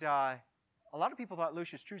 And a lot of people thought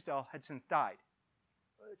Lucius Truesdell had since died.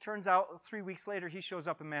 It turns out 3 weeks later, he shows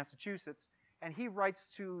up in Massachusetts, and he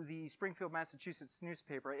writes to the Springfield, Massachusetts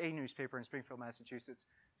newspaper, a newspaper in Springfield, Massachusetts,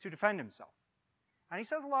 to defend himself. And he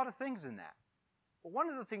says a lot of things in that. But one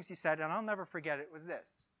of the things he said, and I'll never forget it, was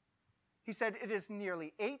this. He said, "It is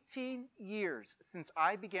nearly 18 years since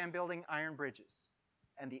I began building iron bridges,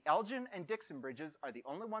 and the Elgin and Dixon bridges are the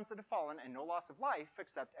only ones that have fallen and no loss of life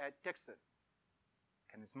except at Dixon.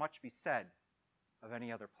 Can as much be said of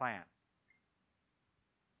any other plan?"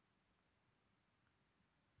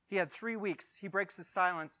 He had 3 weeks. He breaks his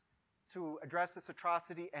silence to address this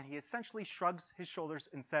atrocity, and he essentially shrugs his shoulders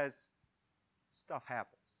and says, stuff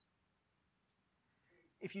happens.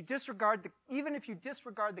 Even if you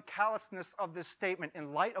disregard the callousness of this statement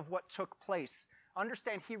in light of what took place,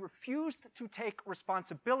 understand he refused to take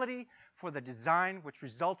responsibility for the design which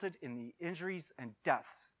resulted in the injuries and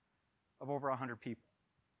deaths of over 100 people.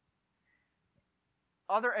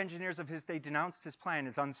 Other engineers of his day denounced his plan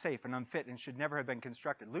as unsafe and unfit and should never have been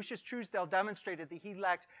constructed. Lucius Truesdale demonstrated that he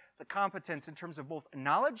lacked the competence in terms of both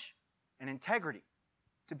knowledge and integrity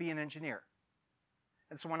to be an engineer.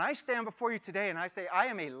 And so when I stand before you today and I say I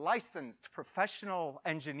am a licensed professional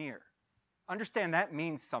engineer, understand that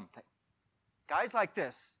means something. Guys like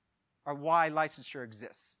this are why licensure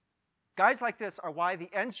exists. Guys like this are why the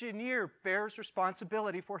engineer bears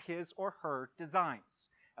responsibility for his or her designs.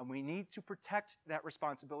 And we need to protect that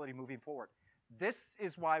responsibility moving forward. This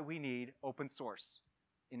is why we need open source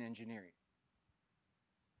in engineering.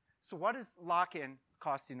 So what is lock-in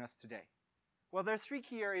costing us today? Well, there are 3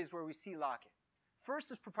 key areas where we see lock-in. First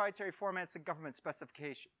is proprietary formats and government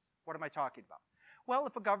specifications. What am I talking about? Well,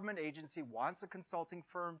 if a government agency wants a consulting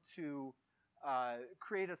firm to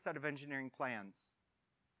create a set of engineering plans,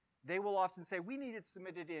 they will often say, we need it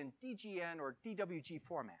submitted in DGN or DWG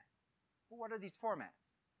format. Well, what are these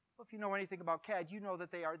formats? Well, if you know anything about CAD, you know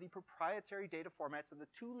that they are the proprietary data formats of the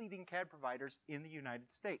 2 leading CAD providers in the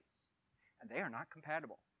United States. And they are not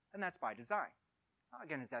compatible. And that's by design.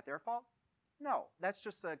 Again, is that their fault? No, that's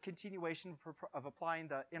just a continuation of applying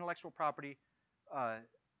the intellectual property,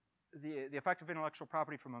 the effective intellectual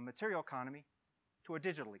property from a material economy to a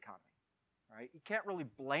digital economy. Right? You can't really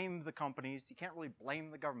blame the companies. You can't really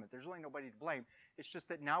blame the government. There's really nobody to blame. It's just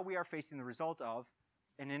that now we are facing the result of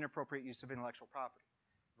an inappropriate use of intellectual property.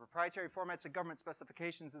 Proprietary formats and government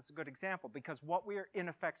specifications is a good example because what we are in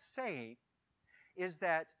effect saying is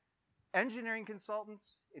that engineering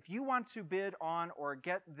consultants, if you want to bid on or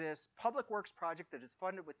get this public works project that is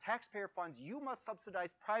funded with taxpayer funds, you must subsidize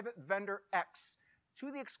private vendor X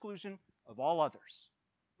to the exclusion of all others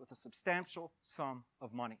with a substantial sum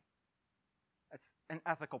of money. That's an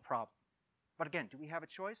ethical problem. But again, do we have a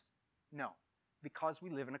choice? No, because we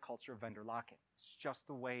live in a culture of vendor lock-in. It's just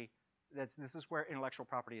the way, this is where intellectual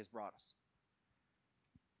property has brought us.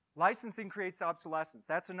 Licensing creates obsolescence.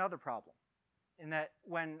 That's another problem. In that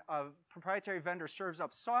when a proprietary vendor serves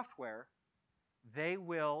up software, they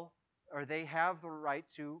have the right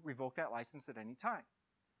to revoke that license at any time,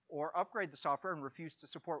 or upgrade the software and refuse to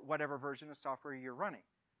support whatever version of software you're running.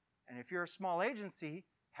 And if you're a small agency,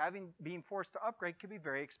 being forced to upgrade can be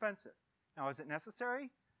very expensive. Now, is it necessary?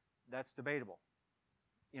 That's debatable.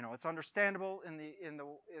 You know, it's understandable in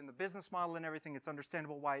the business model and everything. It's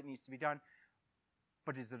understandable why it needs to be done.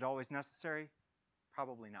 But is it always necessary?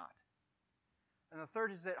 Probably not. And the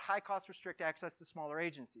third is that high costs restrict access to smaller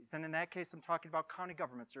agencies. And in that case, I'm talking about county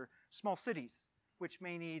governments or small cities, which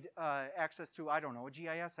may need access to, I don't know,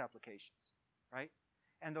 GIS applications, right?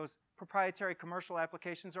 And those proprietary commercial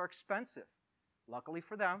applications are expensive. Luckily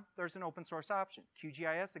for them, there's an open source option.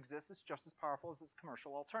 QGIS exists. It's just as powerful as its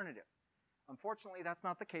commercial alternative. Unfortunately, that's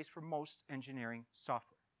not the case for most engineering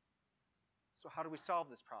software. So how do we solve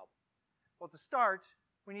this problem? Well, to start,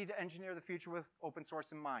 we need to engineer the future with open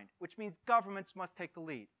source in mind, which means governments must take the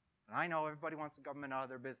lead. And I know everybody wants the government out of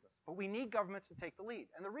their business, but we need governments to take the lead.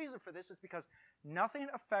 And the reason for this is because nothing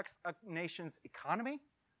affects a nation's economy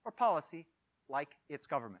or policy like its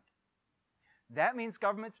government. That means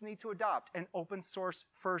governments need to adopt an open source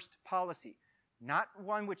first policy, not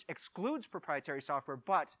one which excludes proprietary software,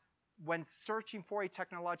 but when searching for a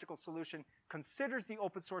technological solution, considers the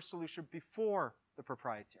open source solution before the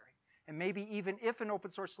proprietary. And maybe even if an open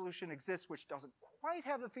source solution exists which doesn't quite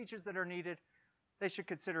have the features that are needed, they should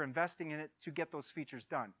consider investing in it to get those features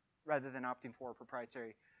done, rather than opting for a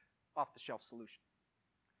proprietary off-the-shelf solution.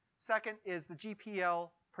 Second is the GPL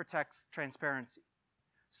protects transparency.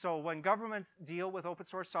 So when governments deal with open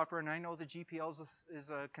source software, and I know the GPL is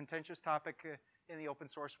a contentious topic in the open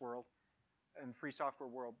source world and free software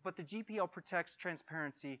world, but the GPL protects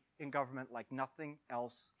transparency in government like nothing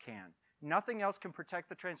else can. Nothing else can protect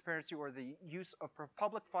the transparency or the use of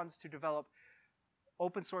public funds to develop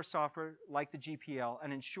open source software like the GPL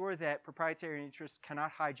and ensure that proprietary interests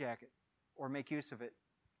cannot hijack it or make use of it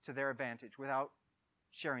to their advantage without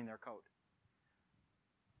sharing their code.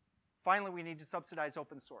 Finally, we need to subsidize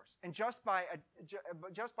open source. And just by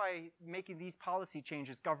making these policy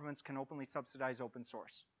changes, governments can openly subsidize open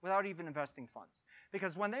source without even investing funds.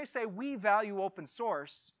 Because when they say we value open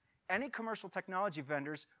source, any commercial technology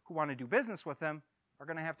vendors who want to do business with them are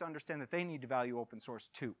going to have to understand that they need to value open source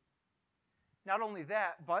too. Not only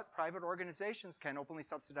that, but private organizations can openly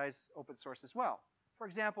subsidize open source as well. For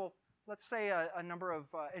example, let's say a number of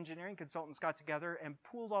engineering consultants got together and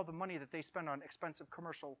pooled all the money that they spend on expensive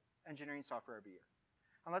commercial engineering software every year.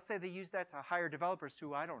 And let's say they use that to hire developers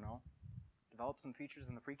who, I don't know, develop some features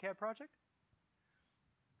in the FreeCAD project.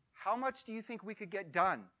 How much do you think we could get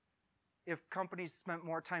done if companies spent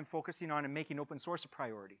more time focusing on and making open source a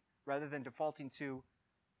priority rather than defaulting to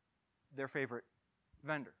their favorite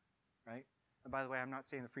vendor, right? And by the way, I'm not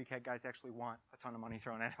saying the FreeCAD guys actually want a ton of money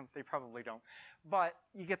thrown at them. They probably don't. But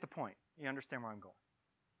you get the point. You understand where I'm going.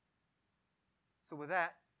 So with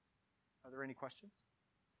that, are there any questions?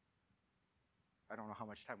 I don't know how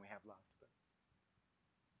much time we have left. But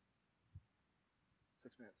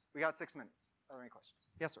 6 minutes. We got 6 minutes. Are there any questions?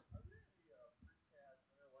 Yes, sir. Are there any FreeCAD, I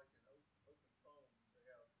know like in Open Foam, they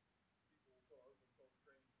have people for open source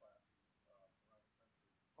training classes around the country.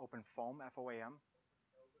 Open Foam, F-O-A-M?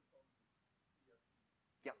 Open Foam is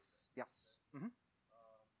CFP. Yes, yes. Mm-hmm.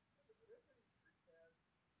 Are there any FreeCAD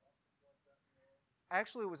options like that, you know?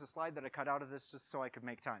 Actually, it was a slide that I cut out of this just so I could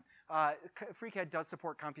make time. FreeCAD does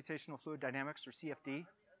support computational fluid dynamics, or CFD. I mean,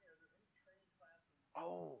 are there any training classes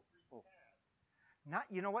for FreeCAD? Not,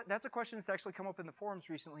 you know what? That's a question that's actually come up in the forums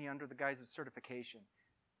recently under the guise of certification.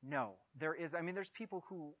 No, there is. I mean, there's people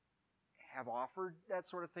who have offered that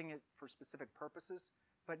sort of thing for specific purposes,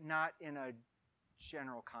 but not in a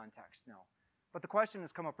general context. No. But the question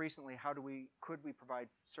has come up recently: could we provide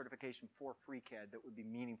certification for FreeCAD that would be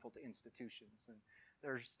meaningful to institutions? And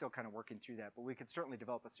they're still kind of working through that. But we could certainly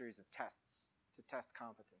develop a series of tests to test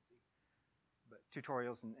competency. But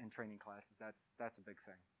tutorials and training classes, that's a big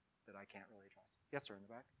thing that I can't really address. Yes, sir, in the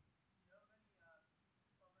back. Do you know of any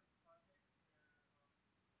public projects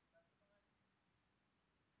that are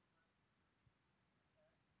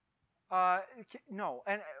specified? No,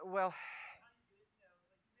 and well. How do you do it? You know,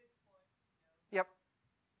 like you made the point. You know, Yep.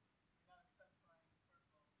 you're not specifying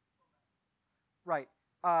personal formats. Right.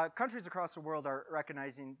 Countries across the world are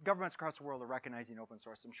recognizing, governments across the world are recognizing open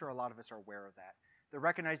source. I'm sure a lot of us are aware of that. They're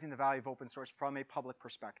recognizing the value of open source from a public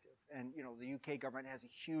perspective. And you know, the UK government has a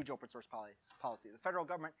huge open source policy. The federal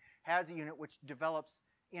government has a unit which develops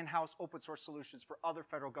in-house open source solutions for other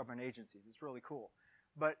federal government agencies. It's really cool.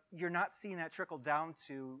 But you're not seeing that trickle down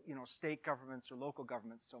to, you know, state governments or local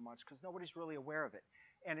governments so much because nobody's really aware of it.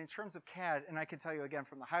 And in terms of CAD, and I can tell you again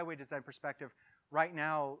from the highway design perspective, right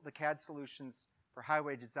now the CAD solutions for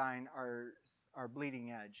highway design are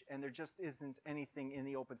bleeding edge, and there just isn't anything in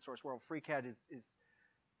the open source world. FreeCAD is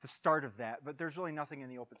the start of that, but there's really nothing in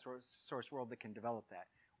the open source world that can develop that,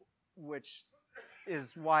 which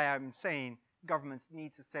is why I'm saying governments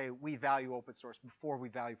need to say we value open source before we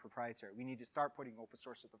value proprietary. We need to start putting open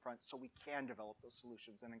source at the front so we can develop those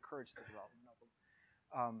solutions and encourage the development of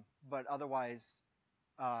them. But otherwise,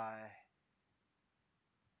 I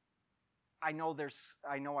know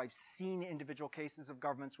I've seen individual cases of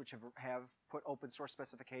governments which have put open source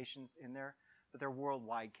specifications in there, but they're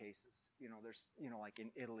worldwide cases. You know, there's, you know, like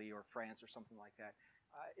in Italy or France or something like that.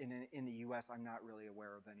 In the U.S., I'm not really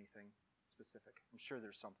aware of anything specific. I'm sure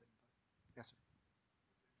there's something. But yes, sir.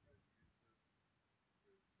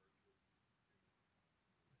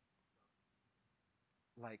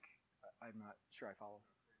 Like, I'm not sure I follow.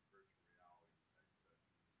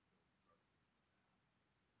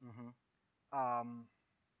 Mm-hmm. I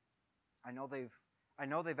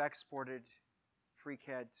know they've exported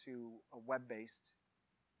FreeCAD to a web-based,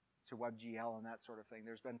 to WebGL and that sort of thing.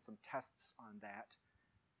 There's been some tests on that.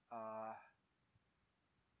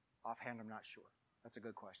 Offhand, I'm not sure. That's a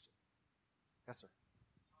good question. Yes, sir.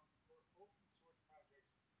 For open source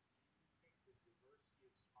projects, do you think the diversity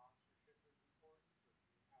of sponsorship is important, or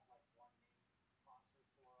do you have like one main sponsor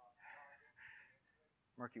for a project?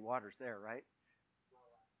 Murky waters there, right?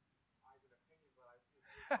 I have an opinion, but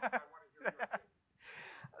I want to hear your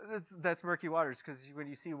opinion. That's murky waters, because when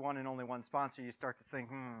you see one and only one sponsor, you start to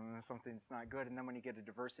think, something's not good. And then when you get a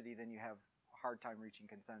diversity, then you have a hard time reaching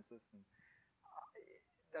consensus. And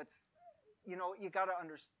that's, you know, you gotta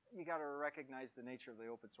recognize the nature of the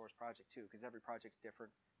open source project too, because every project's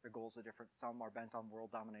different. Their goals are different. Some are bent on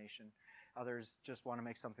world domination. Others just want to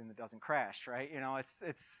make something that doesn't crash, right? You know, it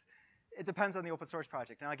depends on the open source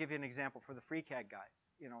project. And I'll give you an example for the FreeCAD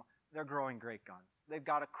guys. You know, they're growing great guns. They've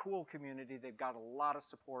got a cool community. They've got a lot of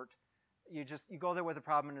support. You go there with a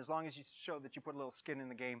problem, and as long as you show that you put a little skin in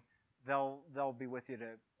the game, they'll be with you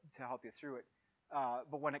to help you through it.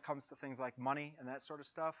 But when it comes to things like money and that sort of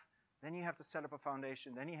stuff, then you have to set up a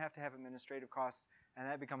foundation. Then you have to have administrative costs, and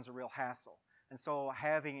that becomes a real hassle. And so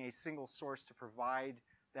having a single source to provide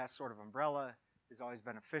that sort of umbrella is always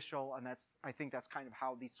beneficial, and I think that's kind of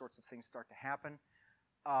how these sorts of things start to happen.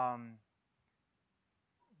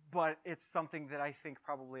 but it's something that I think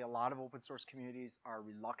probably a lot of open source communities are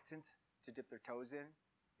reluctant to dip their toes in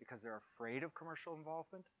because they're afraid of commercial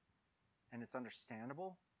involvement, and it's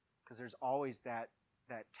understandable because there's always that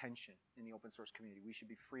tension in the open source community. We should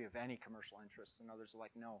be free of any commercial interests, and others are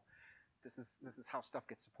like, no, this is how stuff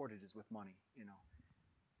gets supported, is with money. You know,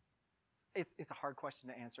 it's a hard question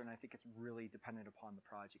to answer, and I think it's really dependent upon the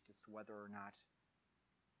project as to whether or not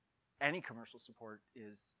any commercial support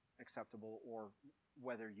is acceptable, or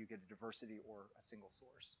whether you get a diversity or a single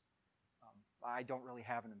source. I don't really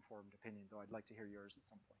have an informed opinion, though I'd like to hear yours at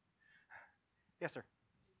some point. Yes, sir.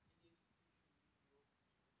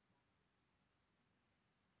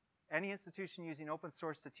 Any institution using open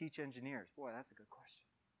source to teach engineers? Boy, that's a good question.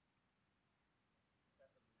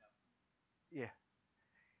 Yeah.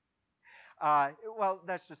 Well,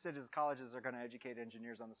 that's just it, is colleges are going to educate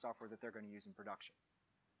engineers on the software that they're going to use in production.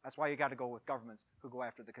 That's why you got to go with governments who go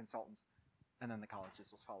after the consultants, and then the colleges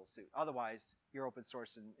will follow suit. Otherwise, your open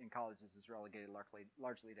source in colleges is relegated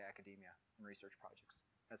largely to academia and research projects.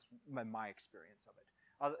 That's my experience of it.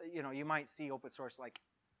 You know, you might see open source like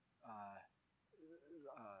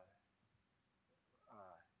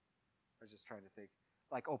I was just trying to think,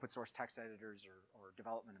 like open source text editors or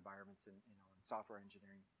development environments in software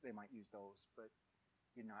engineering. They might use those, but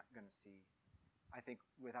you're not going to see, I think,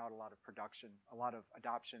 without a lot of production, a lot of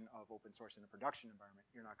adoption of open source in a production environment,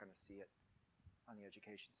 you're not going to see it on the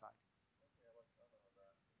education side. One thing I like to comment on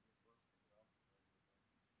that, in university, when I'm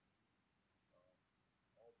familiar with them,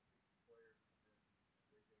 all the big players come in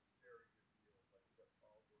and they make very good deals. Like we got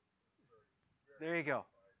SolidWorks, very, very There you go.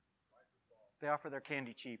 Microsoft, They offer their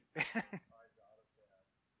candy cheap. AutoCAD.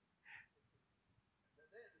 And then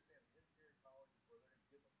they understand the engineering colleges where they're going to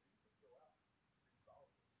give them, they used to fill out free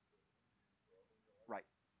SolidWorks to engineers. So when you're like, Right.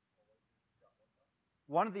 well, like you got one time.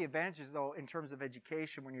 One of the advantages, though, in terms of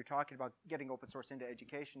education, when you're talking about getting open source into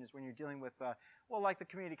education, is when you're dealing with, well, like the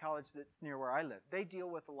community college that's near where I live. They deal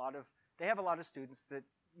with they have a lot of students that,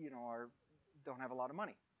 you know, don't have a lot of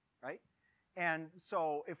money, right? And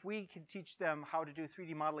so if we can teach them how to do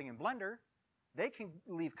 3D modeling in Blender, they can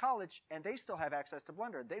leave college and they still have access to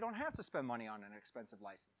Blender. They don't have to spend money on an expensive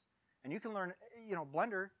license. And you can learn, you know,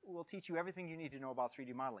 Blender will teach you everything you need to know about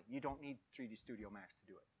 3D modeling. You don't need 3D Studio Max to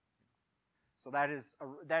do it. So that is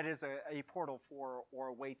a portal for, or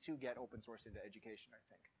a way to get open source into education, I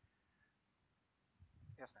think.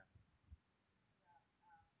 Yes, ma'am.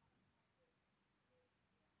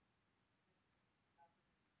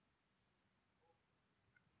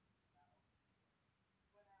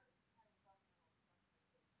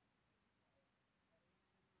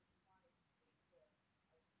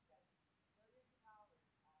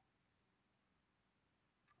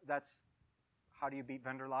 That's how do you beat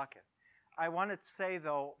vendor lock-in. I want to say,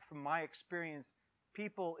 though, from my experience,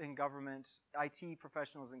 people in government, IT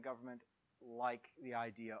professionals in government, like the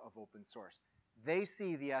idea of open source. They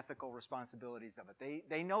see the ethical responsibilities of it.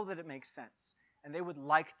 They know that it makes sense, and they would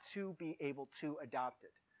like to be able to adopt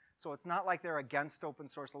it. So it's not like they're against open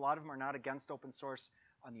source. A lot of them are not against open source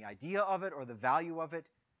on the idea of it or the value of it,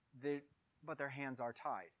 but their hands are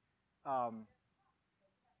tied.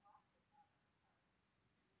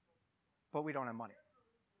 But we don't have money.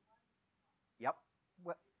 Yep.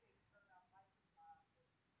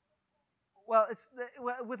 Well,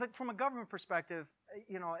 from a government perspective,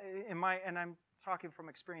 you know, and I'm talking from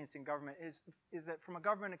experience in government, is that from a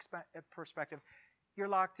government perspective, you're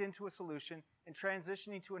locked into a solution, and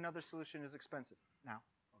transitioning to another solution is expensive. Now,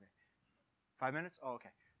 okay, 5 minutes? Oh, okay.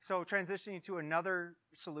 So transitioning to another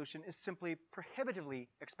solution is simply prohibitively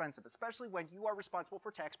expensive, especially when you are responsible for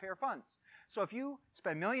taxpayer funds. So if you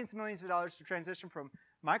spend millions and millions of dollars to transition from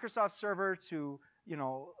Microsoft Server to, you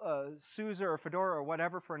know, SUSE or Fedora or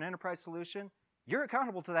whatever for an enterprise solution, you're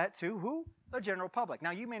accountable to that to who? The general public. Now,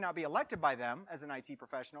 you may not be elected by them as an IT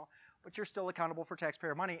professional, but you're still accountable for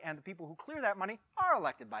taxpayer money, and the people who clear that money are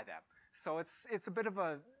elected by them. So it's a bit of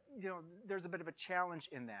a, you know, there's a bit of a challenge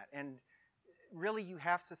in that. And really, you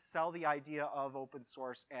have to sell the idea of open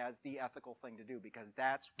source as the ethical thing to do, because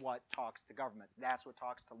that's what talks to governments. That's what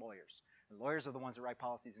talks to lawyers. And lawyers are the ones that write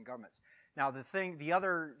policies in governments. Now, the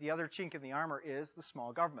other chink in the armor is the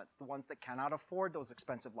small governments, the ones that cannot afford those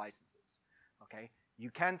expensive licenses. Okay,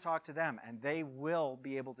 you can talk to them, and they will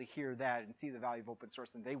be able to hear that and see the value of open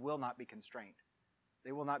source, and they will not be constrained.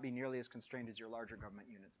 They will not be nearly as constrained as your larger government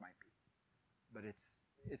units might be. But it's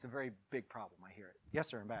a very big problem. I hear it. Yes,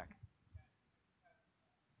 sir. I'm back.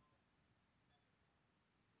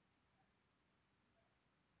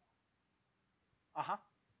 Uh-huh.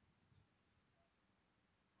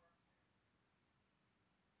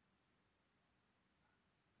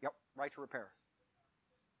 Yep, right to repair.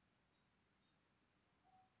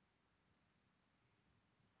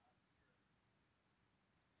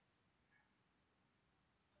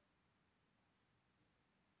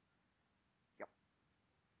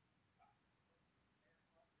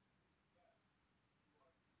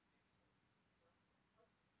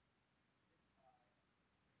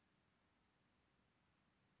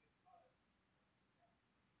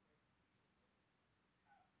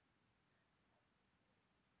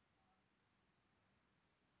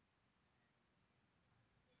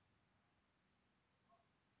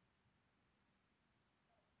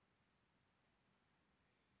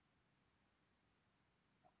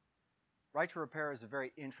 Right to repair is a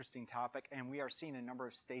very interesting topic, and we are seeing a number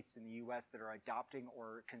of states in the U.S. that are adopting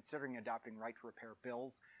or considering adopting right to repair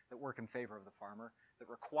bills that work in favor of the farmer, that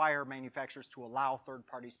require manufacturers to allow third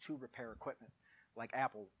parties to repair equipment, like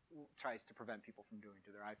Apple tries to prevent people from doing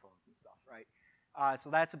to their iPhones and stuff, right? So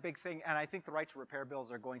that's a big thing, and I think the right to repair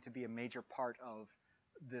bills are going to be a major part of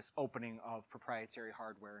this opening of proprietary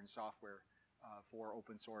hardware and software for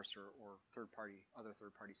open source or other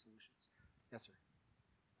third-party solutions. Yes, sir.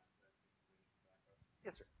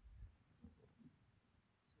 Yes, sir.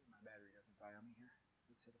 See, my battery doesn't die on me here.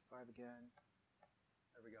 Let's hit a 5 again.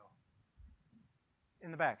 There we go. In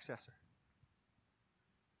the backs, yes, sir.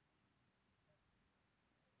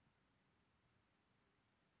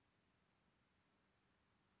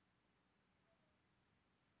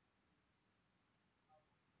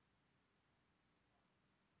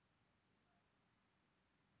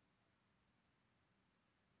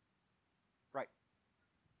 Right.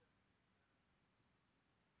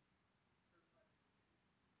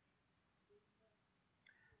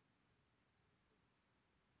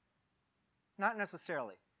 Not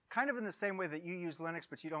necessarily. Kind of in the same way that you use Linux,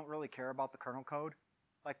 but you don't really care about the kernel code.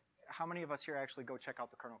 Like, how many of us here actually go check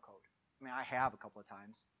out the kernel code? I mean, I have a couple of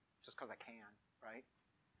times, just because I can, right?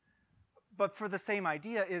 But for the same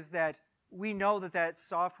idea is that we know that that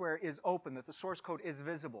software is open, that the source code is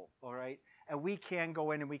visible, all right? And we can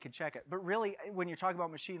go in and we can check it. But really, when you're talking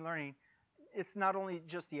about machine learning, it's not only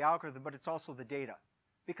just the algorithm, but it's also the data.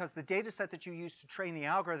 Because the data set that you use to train the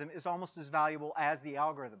algorithm is almost as valuable as the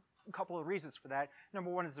algorithm. A couple of reasons for that.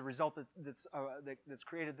 Number one is the result that's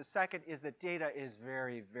created. The second is that data is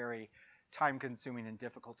very, very time-consuming and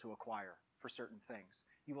difficult to acquire for certain things.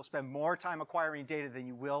 You will spend more time acquiring data than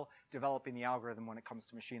you will developing the algorithm when it comes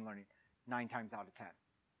to machine learning, 9 times out of 10.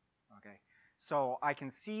 Okay, so I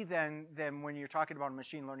can see then when you're talking about a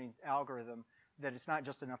machine learning algorithm that it's not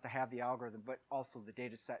just enough to have the algorithm, but also the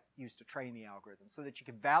data set used to train the algorithm so that you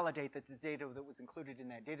can validate that the data that was included in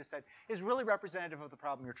that data set is really representative of the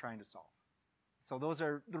problem you're trying to solve. So those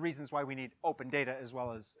are the reasons why we need open data as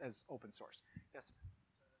well as open source. Yes, sir.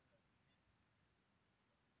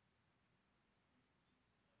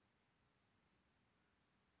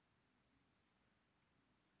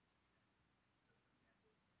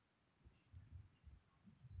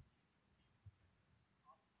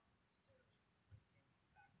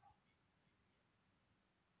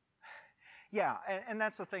 Yeah, and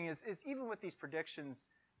that's the thing is even with these predictions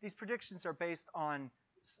are based on,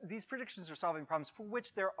 these predictions are solving problems for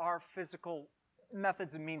which there are physical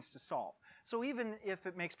methods and means to solve. So even if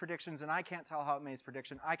it makes predictions and I can't tell how it makes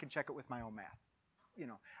prediction, I can check it with my own math. You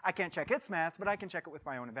know, I can't check its math, but I can check it with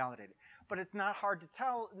my own and validate it. But it's not hard to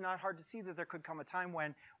tell, not hard to see that there could come a time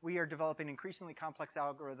when we are developing increasingly complex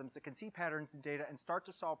algorithms that can see patterns in data and start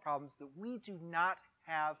to solve problems that we do not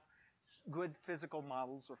have good physical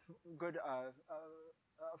models or good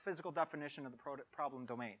physical definition of the problem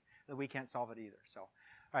domain, that we can't solve it either. So, all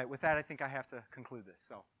right, with that, I think I have to conclude this.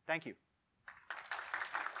 So, thank you.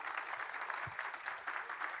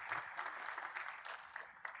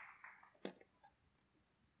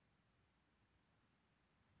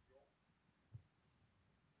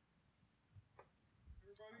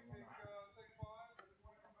 Everybody take 5. I just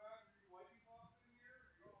want to come back. Are you lightning talks in here?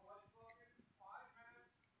 You want to lightning talk it? 5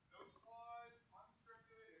 minutes, no slides,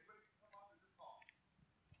 unscripted. Anybody can come up and just talk.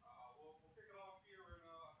 We'll kick it off here in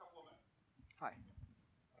a couple of minutes. Hi.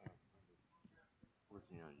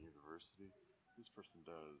 Working at a university, this person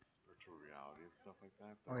does virtual reality and stuff like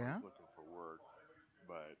that. Oh, They're yeah? always looking for work,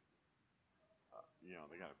 but you know,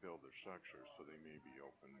 they got to build their structure, so they may be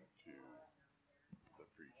open to the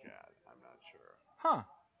FreeCAD. I'm not sure. Huh.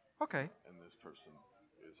 Okay. And this person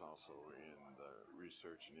is also in the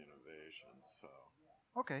research and innovation, so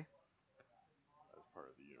Okay. as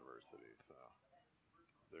part of the university, so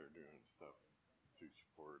they're doing stuff to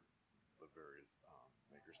support the various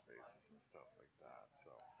maker spaces and stuff like that.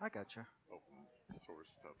 So I gotcha. open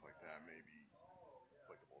source stuff like that may be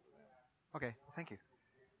applicable to them. Okay. Well, thank you.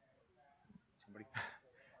 Somebody.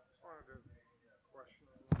 Just wanted to question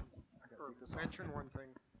I gotta or take this off. mention one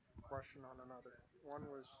thing, question on another. One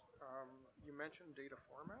was you mentioned data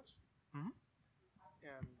formats Mhm.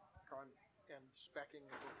 and specking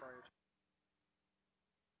the proprietary.